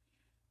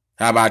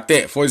 How about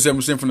that?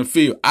 47% from the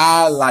field.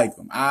 I like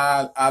him.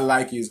 I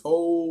like his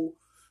whole.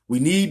 We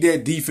need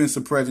that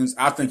defensive presence.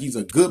 I think he's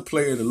a good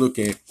player to look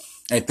at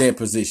that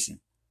position.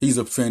 He's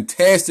a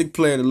fantastic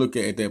player to look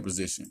at that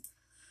position.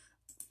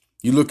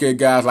 You look at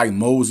guys like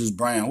Moses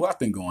Brown, who I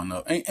think going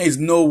up. There's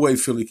no way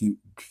Philly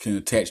can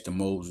attach to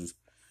Moses.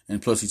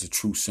 And plus, he's a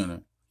true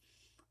center.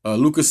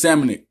 Luka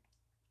Samanic.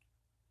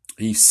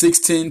 He's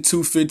 6'10",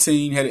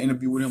 215. Had an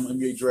interview with him on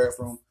NBA Draft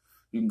Room.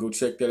 You can go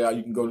check that out.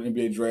 You can go to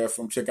NBA Draft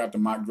Room. Check out the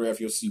mock draft.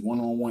 You'll see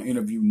one-on-one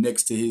interview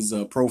next to his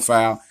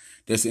profile.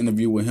 That's the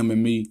interview with him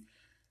and me.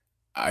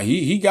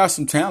 He got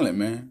some talent,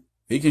 man.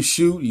 He can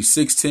shoot. He's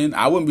 6'10".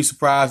 I wouldn't be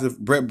surprised if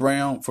Brett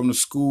Brown from the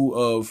school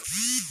of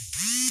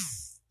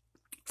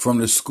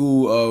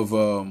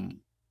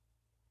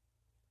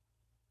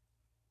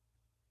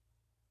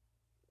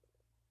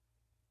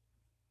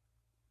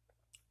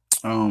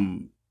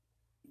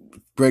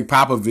Greg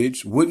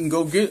Popovich wouldn't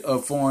go get a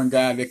foreign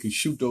guy that can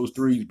shoot those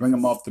threes, bring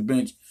him off the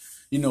bench.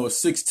 A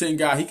 6'10"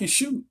 guy, he can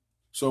shoot.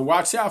 So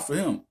watch out for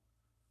him.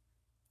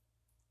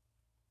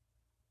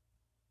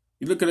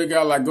 You look at a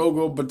guy like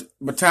Gogo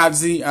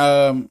Batadze,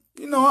 I'm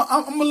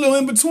a little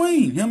in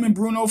between him and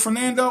Bruno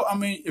Fernando. I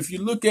mean, if you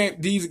look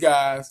at these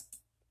guys,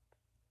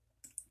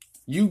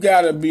 you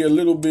got to be a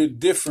little bit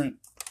different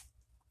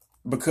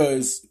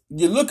because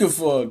you're looking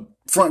for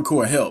front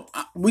court help.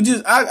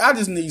 I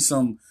just need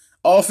some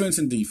offense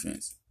and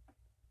defense.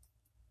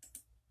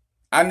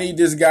 I need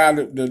this guy,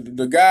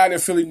 the guy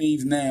that Philly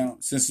needs now,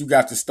 since you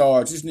got the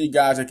stars, just need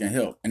guys that can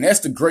help. And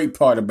that's the great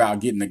part about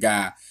getting a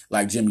guy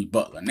like Jimmy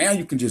Butler. Now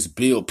you can just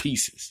build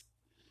pieces.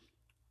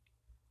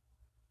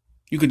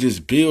 You can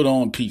just build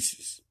on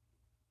pieces.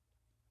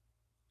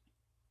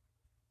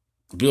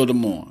 Build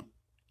them on.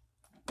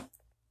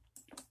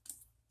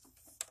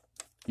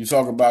 You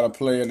talk about a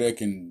player that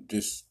can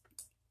just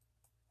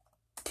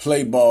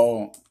play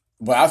ball.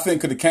 But I think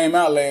could have came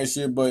out last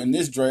year, but in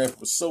this draft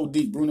was so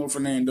deep. Bruno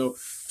Fernando,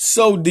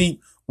 so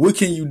deep. What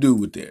can you do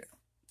with that?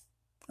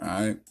 All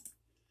right.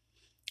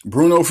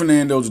 Bruno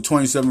Fernando is a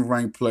 27th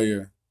ranked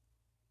player.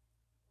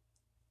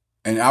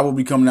 And I will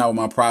be coming out with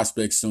my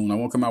prospects soon. I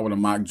won't come out with a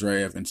mock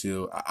draft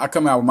until I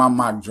come out with my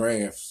mock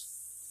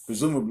drafts,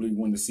 presumably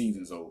when the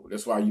season's over.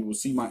 That's why you will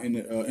see my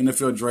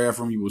NFL draft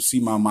room. You will see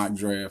my mock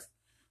draft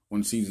when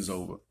the season's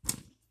over.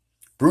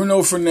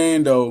 Bruno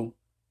Fernando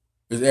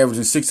is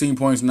averaging 16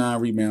 points, 9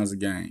 rebounds a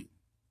game,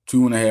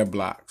 2.5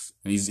 blocks.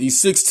 And he's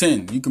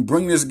 6'10". You can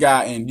bring this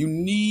guy in. You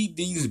need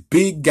these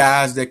big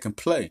guys that can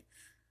play.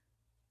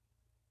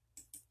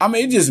 I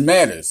mean, it just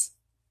matters.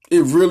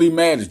 It really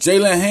matters.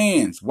 Jalen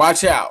Hands,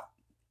 watch out.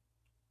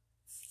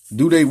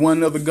 Do they want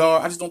another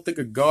guard? I just don't think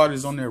a guard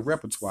is on their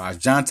repertoire.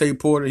 Jonte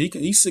Porter,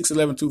 he's 6'11",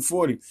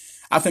 240.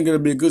 I think it'll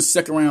be a good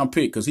second-round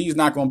pick because he's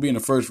not going to be in the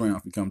first round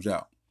if he comes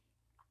out.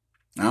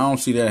 I don't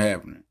see that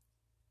happening.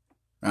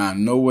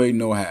 No way,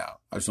 no how.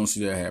 I just don't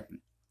see that happening.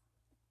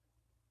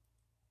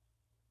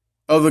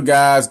 Other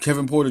guys,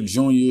 Kevin Porter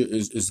Jr.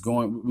 is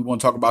going. We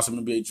want to talk about some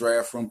NBA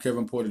draft from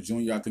Kevin Porter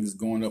Jr. I think is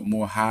going up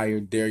more higher.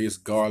 Darius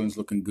Garland's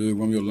looking good.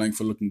 Romeo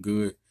Langford looking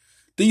good.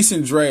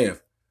 Decent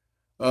draft.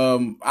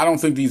 I don't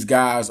think these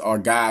guys are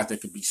guys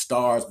that could be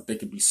stars, but they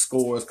could be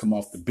scorers, come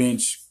off the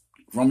bench.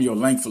 Romeo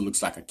Langford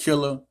looks like a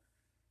killer.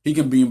 He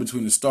can be in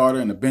between the starter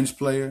and the bench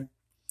player.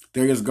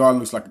 Darius Garland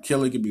looks like a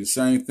killer. He could be the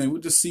same thing.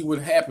 We'll just see what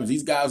happens.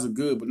 These guys are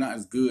good, but not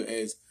as good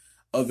as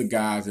other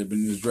guys that have been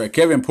in this draft.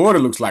 Kevin Porter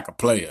looks like a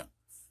player.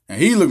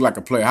 And he looked like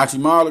a player.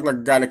 Hachimura looked like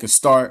a guy that can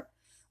start.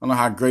 I don't know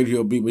how great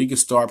he'll be, but he can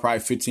start probably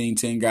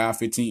 15-10 guy,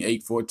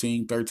 15-8,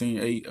 14,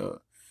 13-8.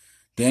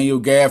 Daniel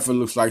Gafford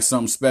looks like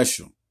something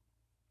special.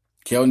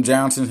 Keldon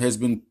Johnson has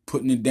been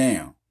putting it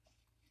down.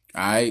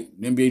 All right,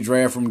 NBA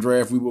draft from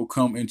draft, we will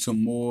come into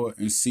more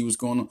and see what's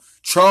going on.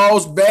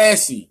 Charles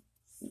Bassey.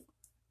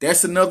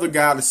 That's another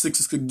guy the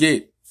Sixers could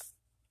get.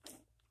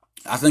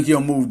 I think he'll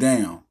move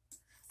down.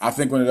 I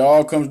think when it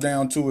all comes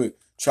down to it,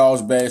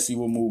 Charles Bassey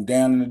will move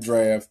down in the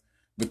draft.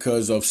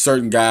 because of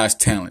certain guys'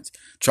 talents.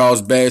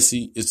 Charles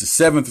Bassey is the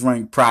 7th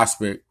ranked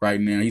prospect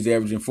right now. He's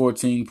averaging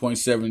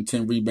 14.7,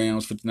 10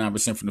 rebounds,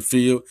 59% from the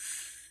field.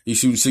 He's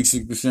shooting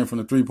 66% from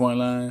the 3-point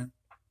line.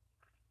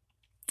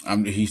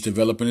 He's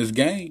developing his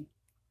game.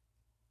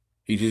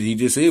 He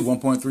just is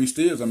 1.3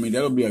 steals. I mean,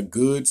 that'll be a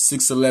good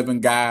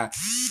 6'11" guy.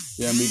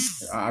 Yeah, I mean,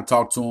 I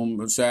talked to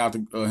him. Shout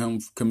out to him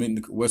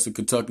committing to Western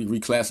Kentucky,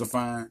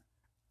 reclassifying.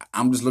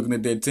 I'm just looking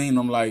at that team.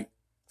 I'm like,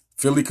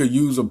 Philly could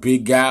use a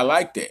big guy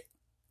like that.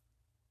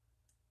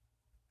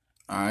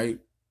 All right.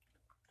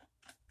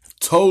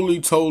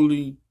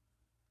 Totally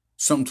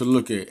something to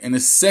look at. In the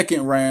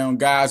second round,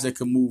 guys that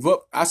can move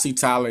up, I see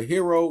Tyler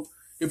Hero.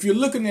 If you're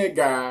looking at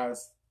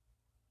guys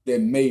that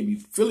maybe,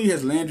 Philly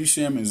has Landry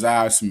Shamet and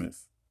Zhaire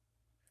Smith.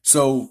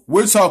 So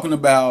we're talking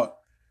about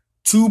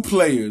 2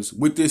 players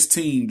with this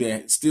team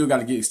that still got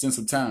to get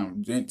extensive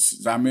time.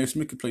 Zhaire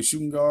Smith can play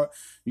shooting guard.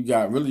 You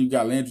got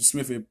Landry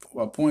Smith at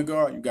point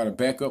guard. You got a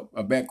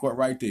backcourt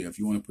right there. If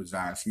you want to put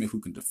Zhaire Smith, who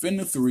can defend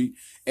the 3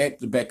 at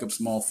the backup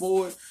small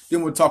forward,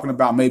 then we're talking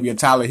about maybe a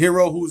Tyler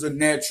Hero, who's a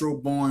natural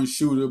born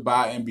shooter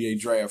by NBA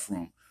draft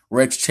room.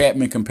 Rex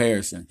Chapman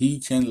comparison. He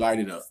can light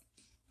it up.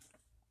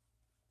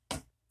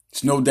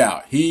 It's no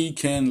doubt. He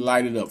can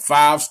light it up.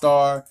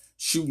 5-star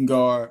shooting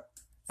guard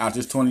out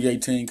this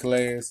 2018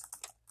 class.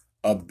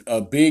 A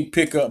big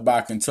pickup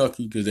by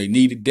Kentucky because they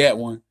needed that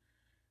one.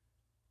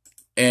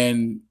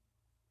 And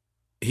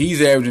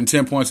he's averaging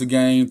 10 points a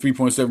game,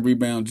 3.7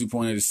 rebounds,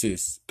 2.8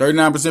 assists.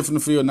 39% from the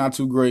field, not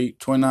too great.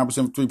 29%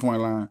 from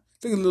 3-point line. I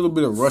think a little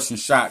bit of rushing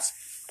shots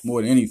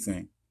more than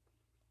anything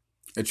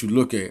that you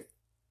look at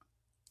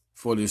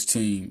for this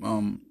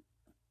team.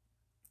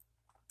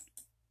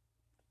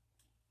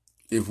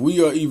 If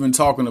we are even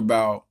talking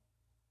about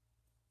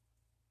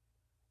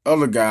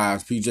other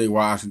guys, P.J.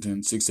 Washington,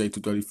 6'8",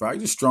 235.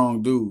 He's a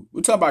strong dude. We're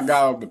talking about a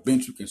guy off the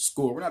bench who can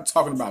score. We're not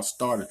talking about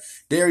starters.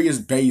 Darius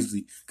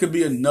Bazley could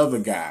be another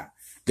guy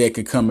that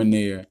could come in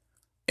there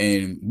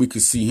and we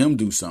could see him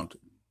do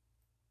something.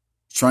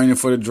 Training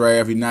for the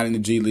draft. He's not in the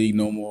G League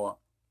no more.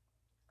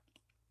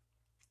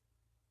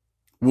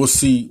 We'll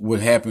see what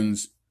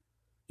happens.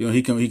 You know,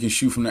 he can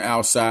shoot from the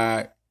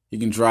outside. He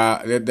can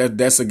drive.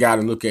 That's a guy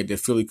to look at that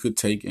Philly could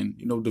take and,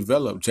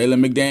 develop.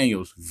 Jalen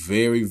McDaniels,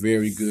 very,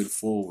 very good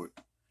forward.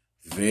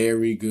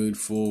 Very good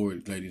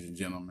forward, ladies and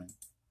gentlemen,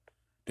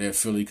 that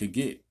Philly could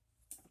get.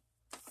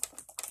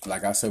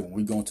 Like I said, when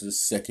we go into the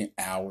second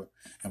hour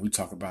and we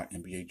talk about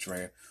NBA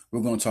draft,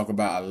 we're going to talk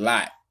about a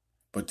lot.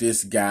 But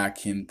this guy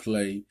can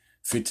play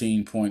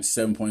 15 points,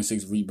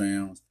 7.6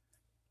 rebounds.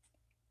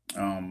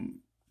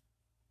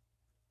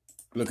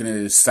 Looking at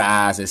his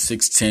size at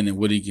 6'10" and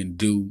what he can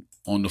do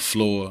on the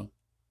floor.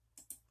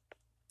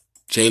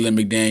 Jalen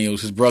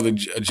McDaniels, his brother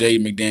Jay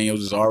McDaniels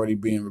is already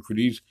being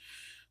recruited.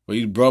 But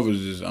these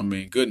brothers is,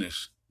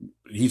 goodness.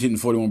 He's hitting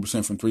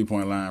 41% from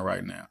 3-point line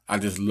right now. I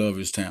just love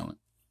his talent.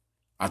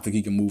 I think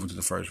he can move into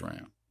the first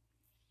round.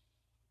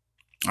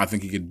 I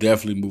think he could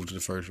definitely move to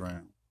the first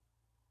round.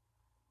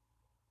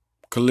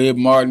 Caleb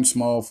Martin,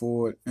 small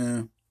forward.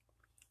 You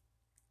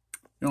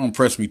don't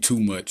impress me too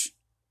much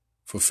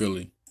for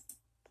Philly.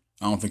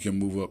 I don't think he'll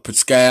move up.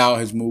 Pascal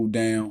has moved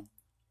down.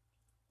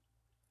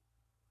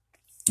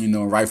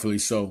 Rightfully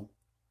so.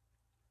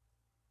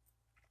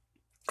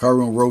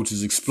 Kerwin Roach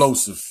is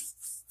explosive.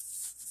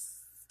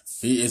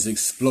 He is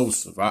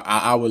explosive.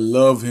 I would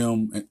love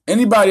him. And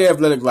anybody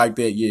athletic like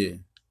that, yeah.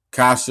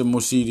 Kasha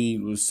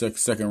Moshidi was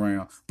second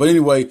round. But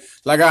anyway,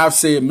 like I've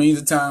said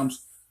millions of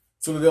times,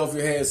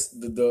 Philadelphia has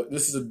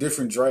this is a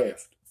different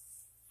draft.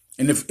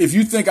 And if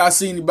you think I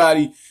see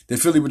anybody that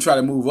Philly would try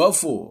to move up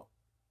for,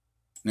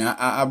 now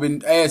I've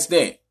been asked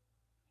that.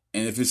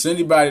 And if it's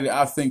anybody that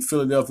I think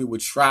Philadelphia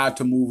would try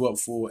to move up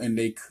for, and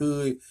they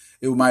could,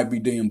 it might be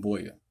Dion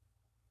Boyer.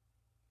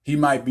 He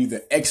might be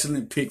the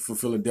excellent pick for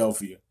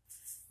Philadelphia.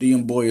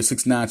 Dion Boyer,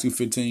 6'9",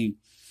 215.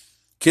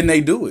 Can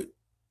they do it?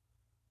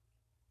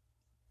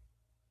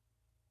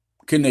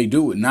 Can they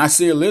do it?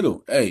 Nasir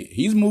Little, hey,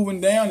 he's moving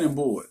down in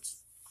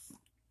boards.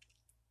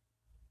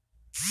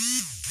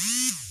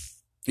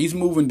 He's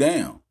moving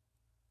down.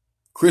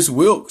 Chris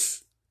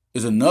Wilkes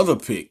is another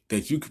pick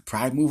that you could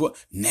probably move up.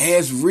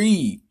 Naz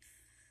Reid.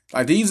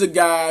 Like, these are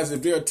guys,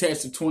 if they're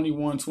attached to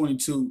 21,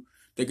 22,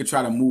 they could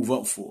try to move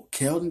up for.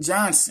 Keldon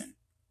Johnson.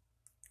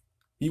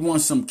 He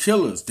wants some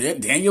killers.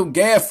 Daniel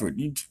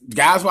Gafford.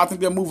 Guys who I think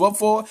they'll move up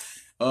for.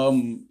 I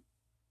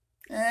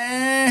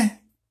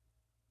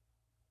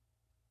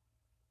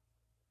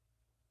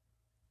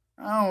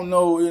don't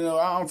know.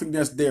 I don't think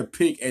that's their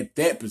pick at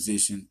that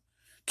position.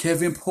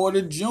 Kevin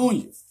Porter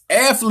Jr.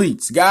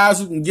 Athletes. Guys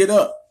who can get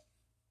up.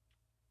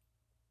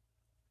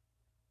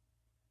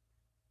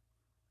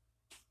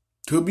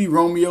 Could be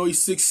Romeo,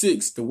 he's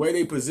 6'6". The way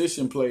they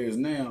position players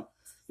now,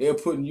 they're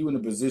putting you in a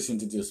position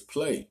to just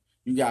play.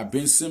 You got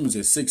Ben Simmons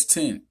at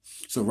 6'10".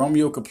 So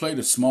Romeo could play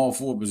the small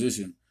forward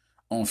position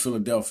on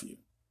Philadelphia.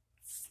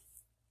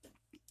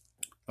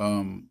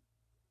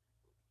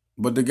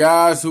 But the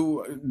guys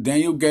who,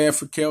 Daniel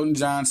Gafford, Keldon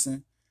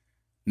Johnson,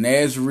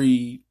 Naz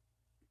Reid,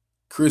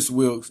 Chris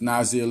Wilkes,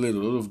 Nasir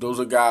Little.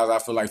 Those are guys I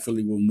feel like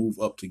Philly will move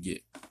up to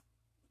get.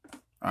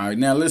 All right,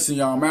 now listen,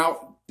 y'all, I'm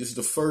out. This is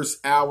the first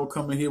hour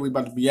coming here. We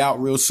about to be out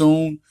real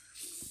soon.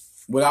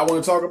 What I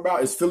want to talk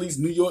about is Philly's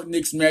New York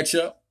Knicks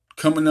matchup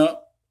coming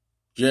up.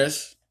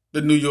 Yes,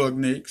 the New York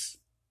Knicks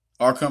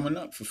are coming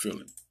up for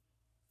Philly.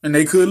 And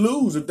they could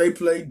lose if they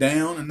play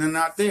down and they're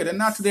not there. They're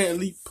not to their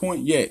elite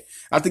point yet.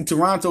 I think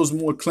Toronto's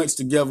more clenched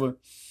together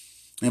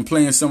and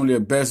playing some of their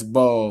best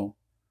ball.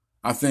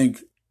 I think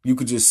you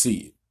could just see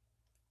it.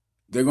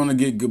 They're going to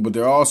get good, but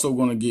they're also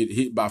going to get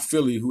hit by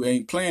Philly, who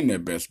ain't playing their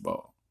best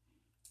ball.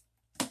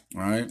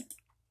 All right?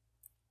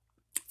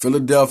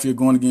 Philadelphia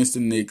going against the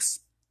Knicks.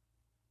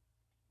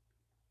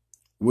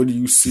 What do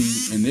you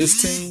see in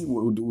this team?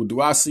 What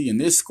do I see in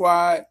this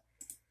squad?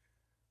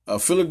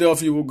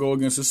 Philadelphia will go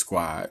against a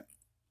squad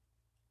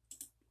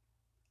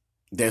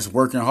that's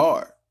working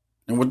hard.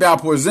 And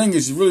without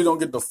Porzingis, you really don't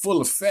get the full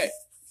effect.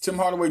 Tim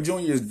Hardaway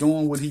Jr. is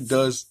doing what he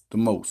does the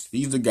most.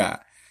 He's the guy.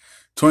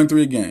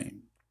 23 a game.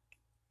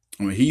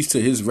 I mean, he's to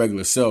his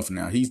regular self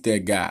now. He's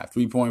that guy.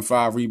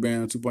 3.5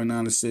 rebounds,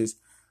 2.9 assists.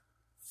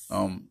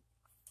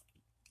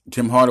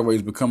 Tim Hardaway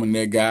is becoming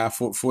that guy.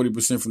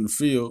 40% from the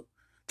field,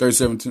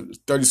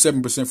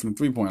 37% from the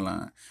three-point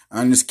line.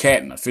 Ernest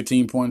Katner,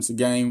 15 points a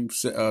game,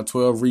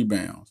 12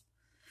 rebounds.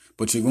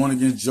 But you're going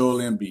against Joel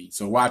Embiid,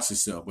 so watch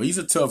yourself. But he's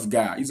a tough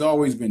guy. He's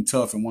always been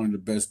tough and one of the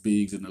best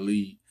bigs in the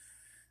league.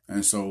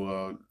 And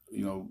so,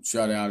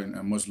 shout out and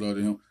much love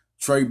to him.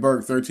 Trey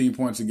Burke, 13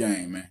 points a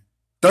game, man.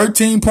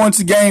 13 points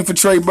a game for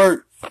Trey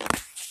Burke.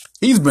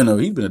 He's been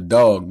a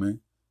dog,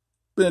 man.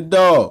 Been a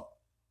dog.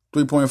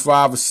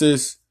 3.5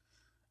 assists.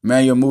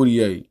 Emmanuel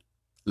Mudiay,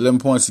 11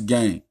 points a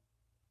game.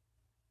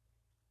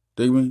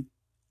 Dig me?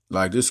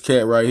 Like this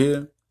cat right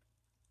here,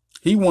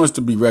 he wants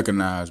to be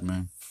recognized,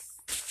 man.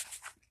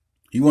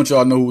 He wants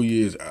y'all to know who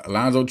he is.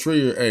 Alonzo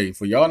Trier, hey,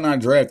 for y'all not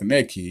drafting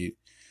that kid,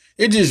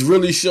 it just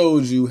really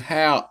shows you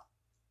how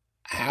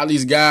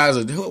these guys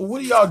are.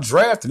 What are y'all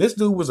drafting? This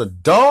dude was a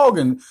dog,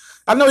 and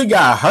I know he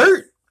got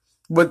hurt,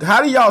 but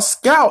how do y'all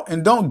scout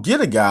and don't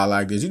get a guy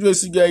like this? You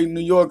just gave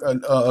New York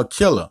a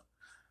killer.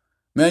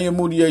 Emmanuel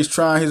Mudiay's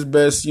trying his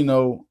best, He's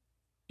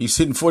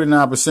hitting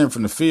 49%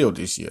 from the field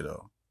this year,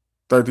 though.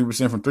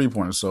 33% from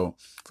three-pointers. So,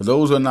 for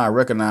those who are not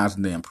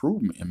recognizing the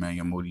improvement in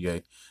Emmanuel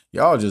Mudiay,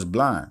 y'all just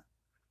blind.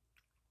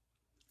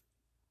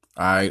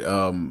 All right,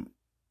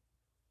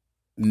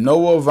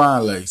 Noah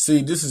Vonleh.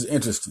 See, this is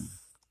interesting.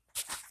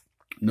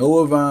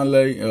 Noah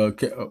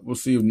Vonleh, we'll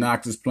see if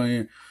Knox is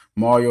playing.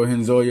 Mario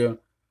Hezonja,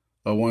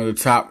 one of the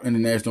top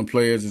international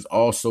players, is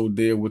also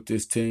there with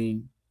this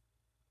team.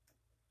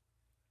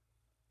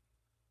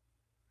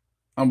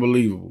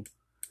 Unbelievable.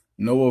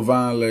 Noah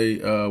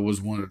Vonleh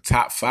was one of the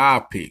top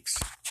 10 picks,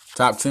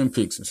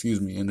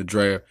 in the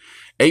draft.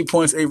 8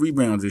 points, 8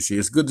 rebounds this year.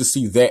 It's good to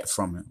see that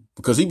from him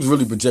because he was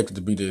really projected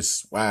to be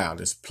this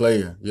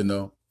player,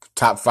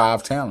 top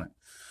 5 talent.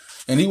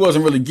 And he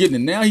wasn't really getting it.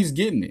 Now he's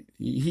getting it.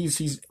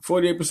 He's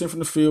 48% from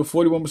the field,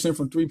 41%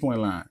 from three-point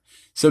line,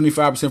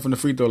 75% from the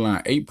free throw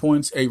line. 8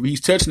 points, 8.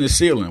 He's touching the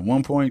ceiling.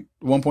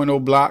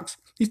 1.0 blocks.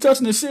 He's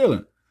touching the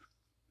ceiling.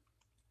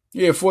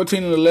 Yeah,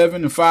 14 and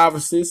 11 and 5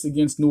 assists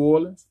against New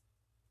Orleans.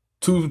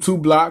 Two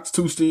blocks,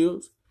 2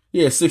 steals.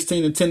 Yeah,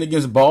 16 and 10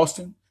 against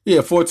Boston.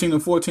 Yeah, 14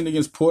 and 14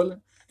 against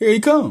Portland. Here he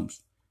comes.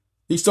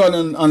 He's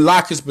starting to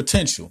unlock his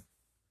potential,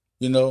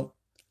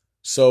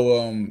 So,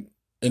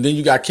 and then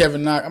you got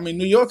Kevin Knox. I mean,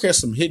 New York has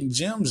some hidden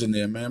gems in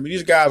there, man. I mean,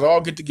 these guys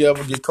all get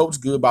together, get coached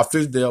good by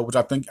Fizdale, which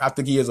I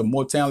think he has a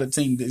more talented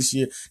team this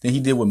year than he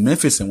did with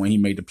Memphis and when he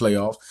made the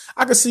playoffs.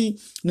 I could see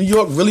New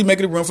York really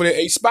making a run for their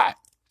 8th spot.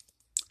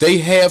 They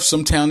have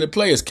some talented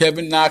players.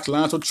 Kevin Knox,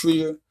 Alonzo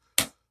Trier,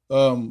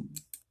 Noah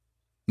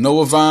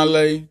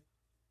Vonleh.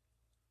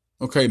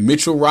 Okay,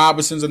 Mitchell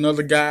Robinson's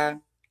another guy.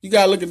 You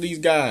got to look at these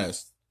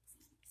guys.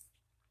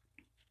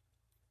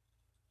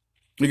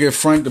 Look at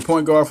Frank, the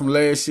point guard from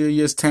last year. He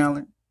has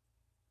talent.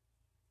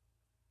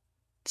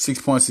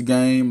 6 points a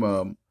game.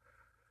 I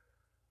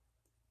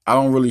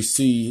don't really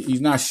see.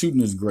 He's not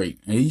shooting as great.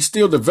 And he's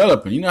still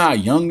developing. You know how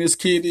young this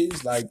kid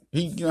is?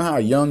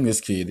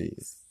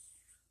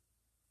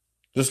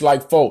 Just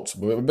like Fultz.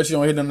 But I bet you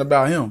don't hear nothing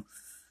about him.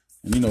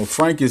 And,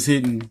 Frank is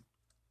hitting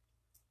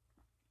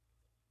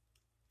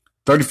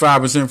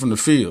 35% from the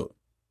field.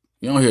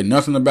 You don't hear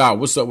nothing about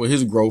what's up with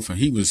his growth. And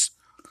he was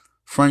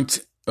Frank,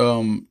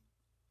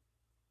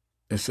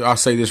 if I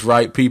say this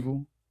right,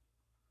 people,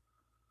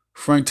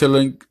 Frank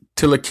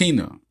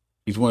Ntilikina.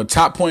 He's one of the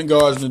top point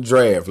guards in the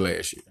draft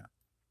last year.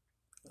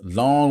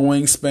 Long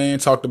wingspan,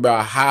 talked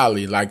about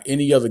highly, like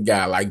any other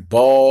guy, like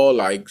Ball,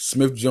 like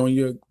Smith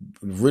Jr.,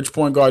 rich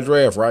point guard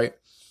draft, right?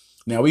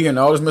 Now, we hearing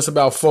all this mess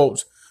about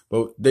Fultz,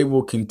 but they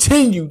will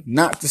continue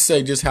not to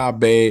say just how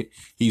bad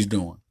he's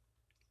doing.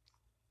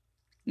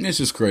 And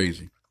this is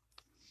crazy.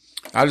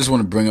 I just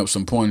want to bring up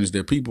some pointers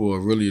that people are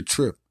really a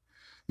trip.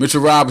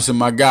 Mitchell Robinson,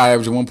 my guy,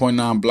 averaging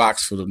 1.9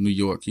 blocks for the New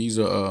York. He's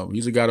a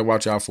guy to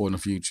watch out for in the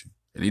future.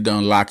 And he done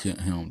unlock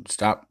him.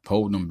 Stop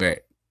holding him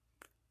back.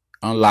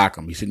 Unlock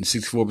him. He's hitting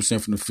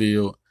 64% from the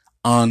field.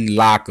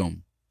 Unlock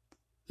him.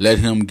 Let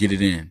him get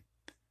it in.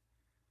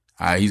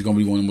 All right, he's going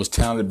to be one of the most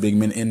talented big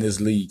men in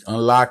this league.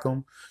 Unlock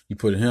him. You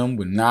put him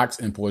with Knox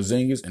and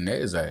Porzingis, and that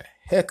is a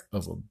heck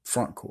of a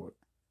front court.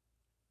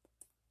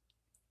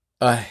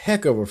 A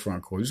heck of a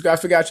front court. You just got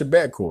to figure out your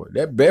back court.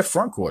 That back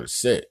front court is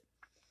set.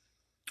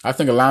 I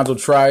think Alonzo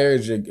Trier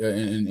is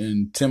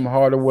and Tim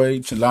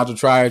Hardaway. Alonzo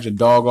Trier is your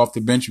dog off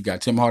the bench. You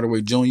got Tim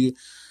Hardaway Jr.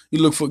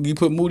 You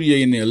put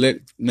Moutier in there.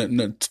 Let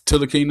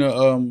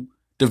Ntilikina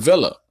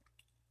develop.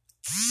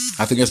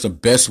 I think that's the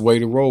best way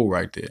to roll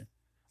right there.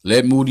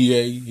 Let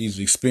Moutier, he's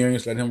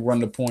experienced, let him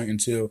run the point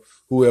until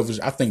whoever's.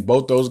 I think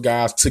both those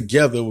guys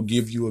together will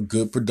give you a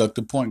good,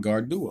 productive point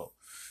guard duo.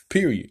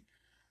 Period.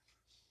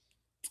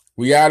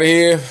 We out of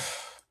here.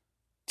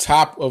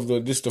 Top of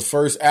the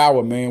first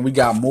hour, man. We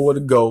got more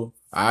to go.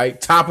 All right.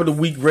 Top of the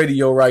week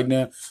radio right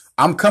now.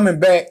 I'm coming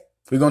back.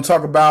 We're going to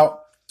talk about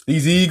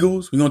these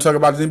Eagles. We're going to talk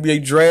about the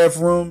NBA draft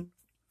room.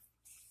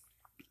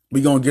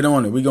 We're going to get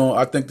on it.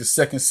 I think the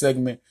second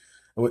segment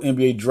of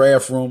NBA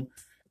draft room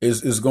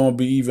is going to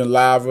be even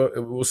liver.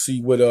 We'll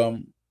see what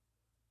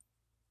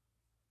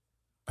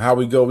how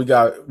we go. We're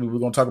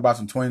going to talk about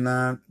some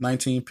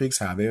 2019 picks,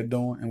 how they're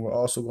doing, and we're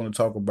also going to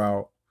talk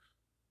about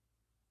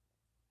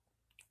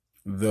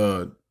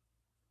the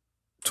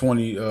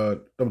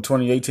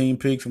 2018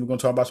 picks, and we're going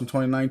to talk about some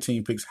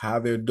 2019 picks, how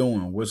they're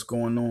doing, what's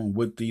going on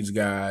with these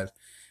guys,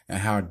 and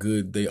how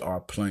good they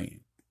are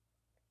playing.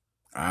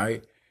 All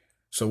right.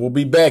 So we'll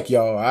be back,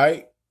 y'all. All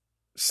right.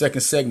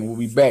 Second segment, we'll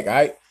be back. All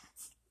right.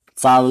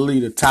 Follow the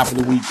leader, top of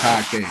the week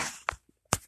podcast.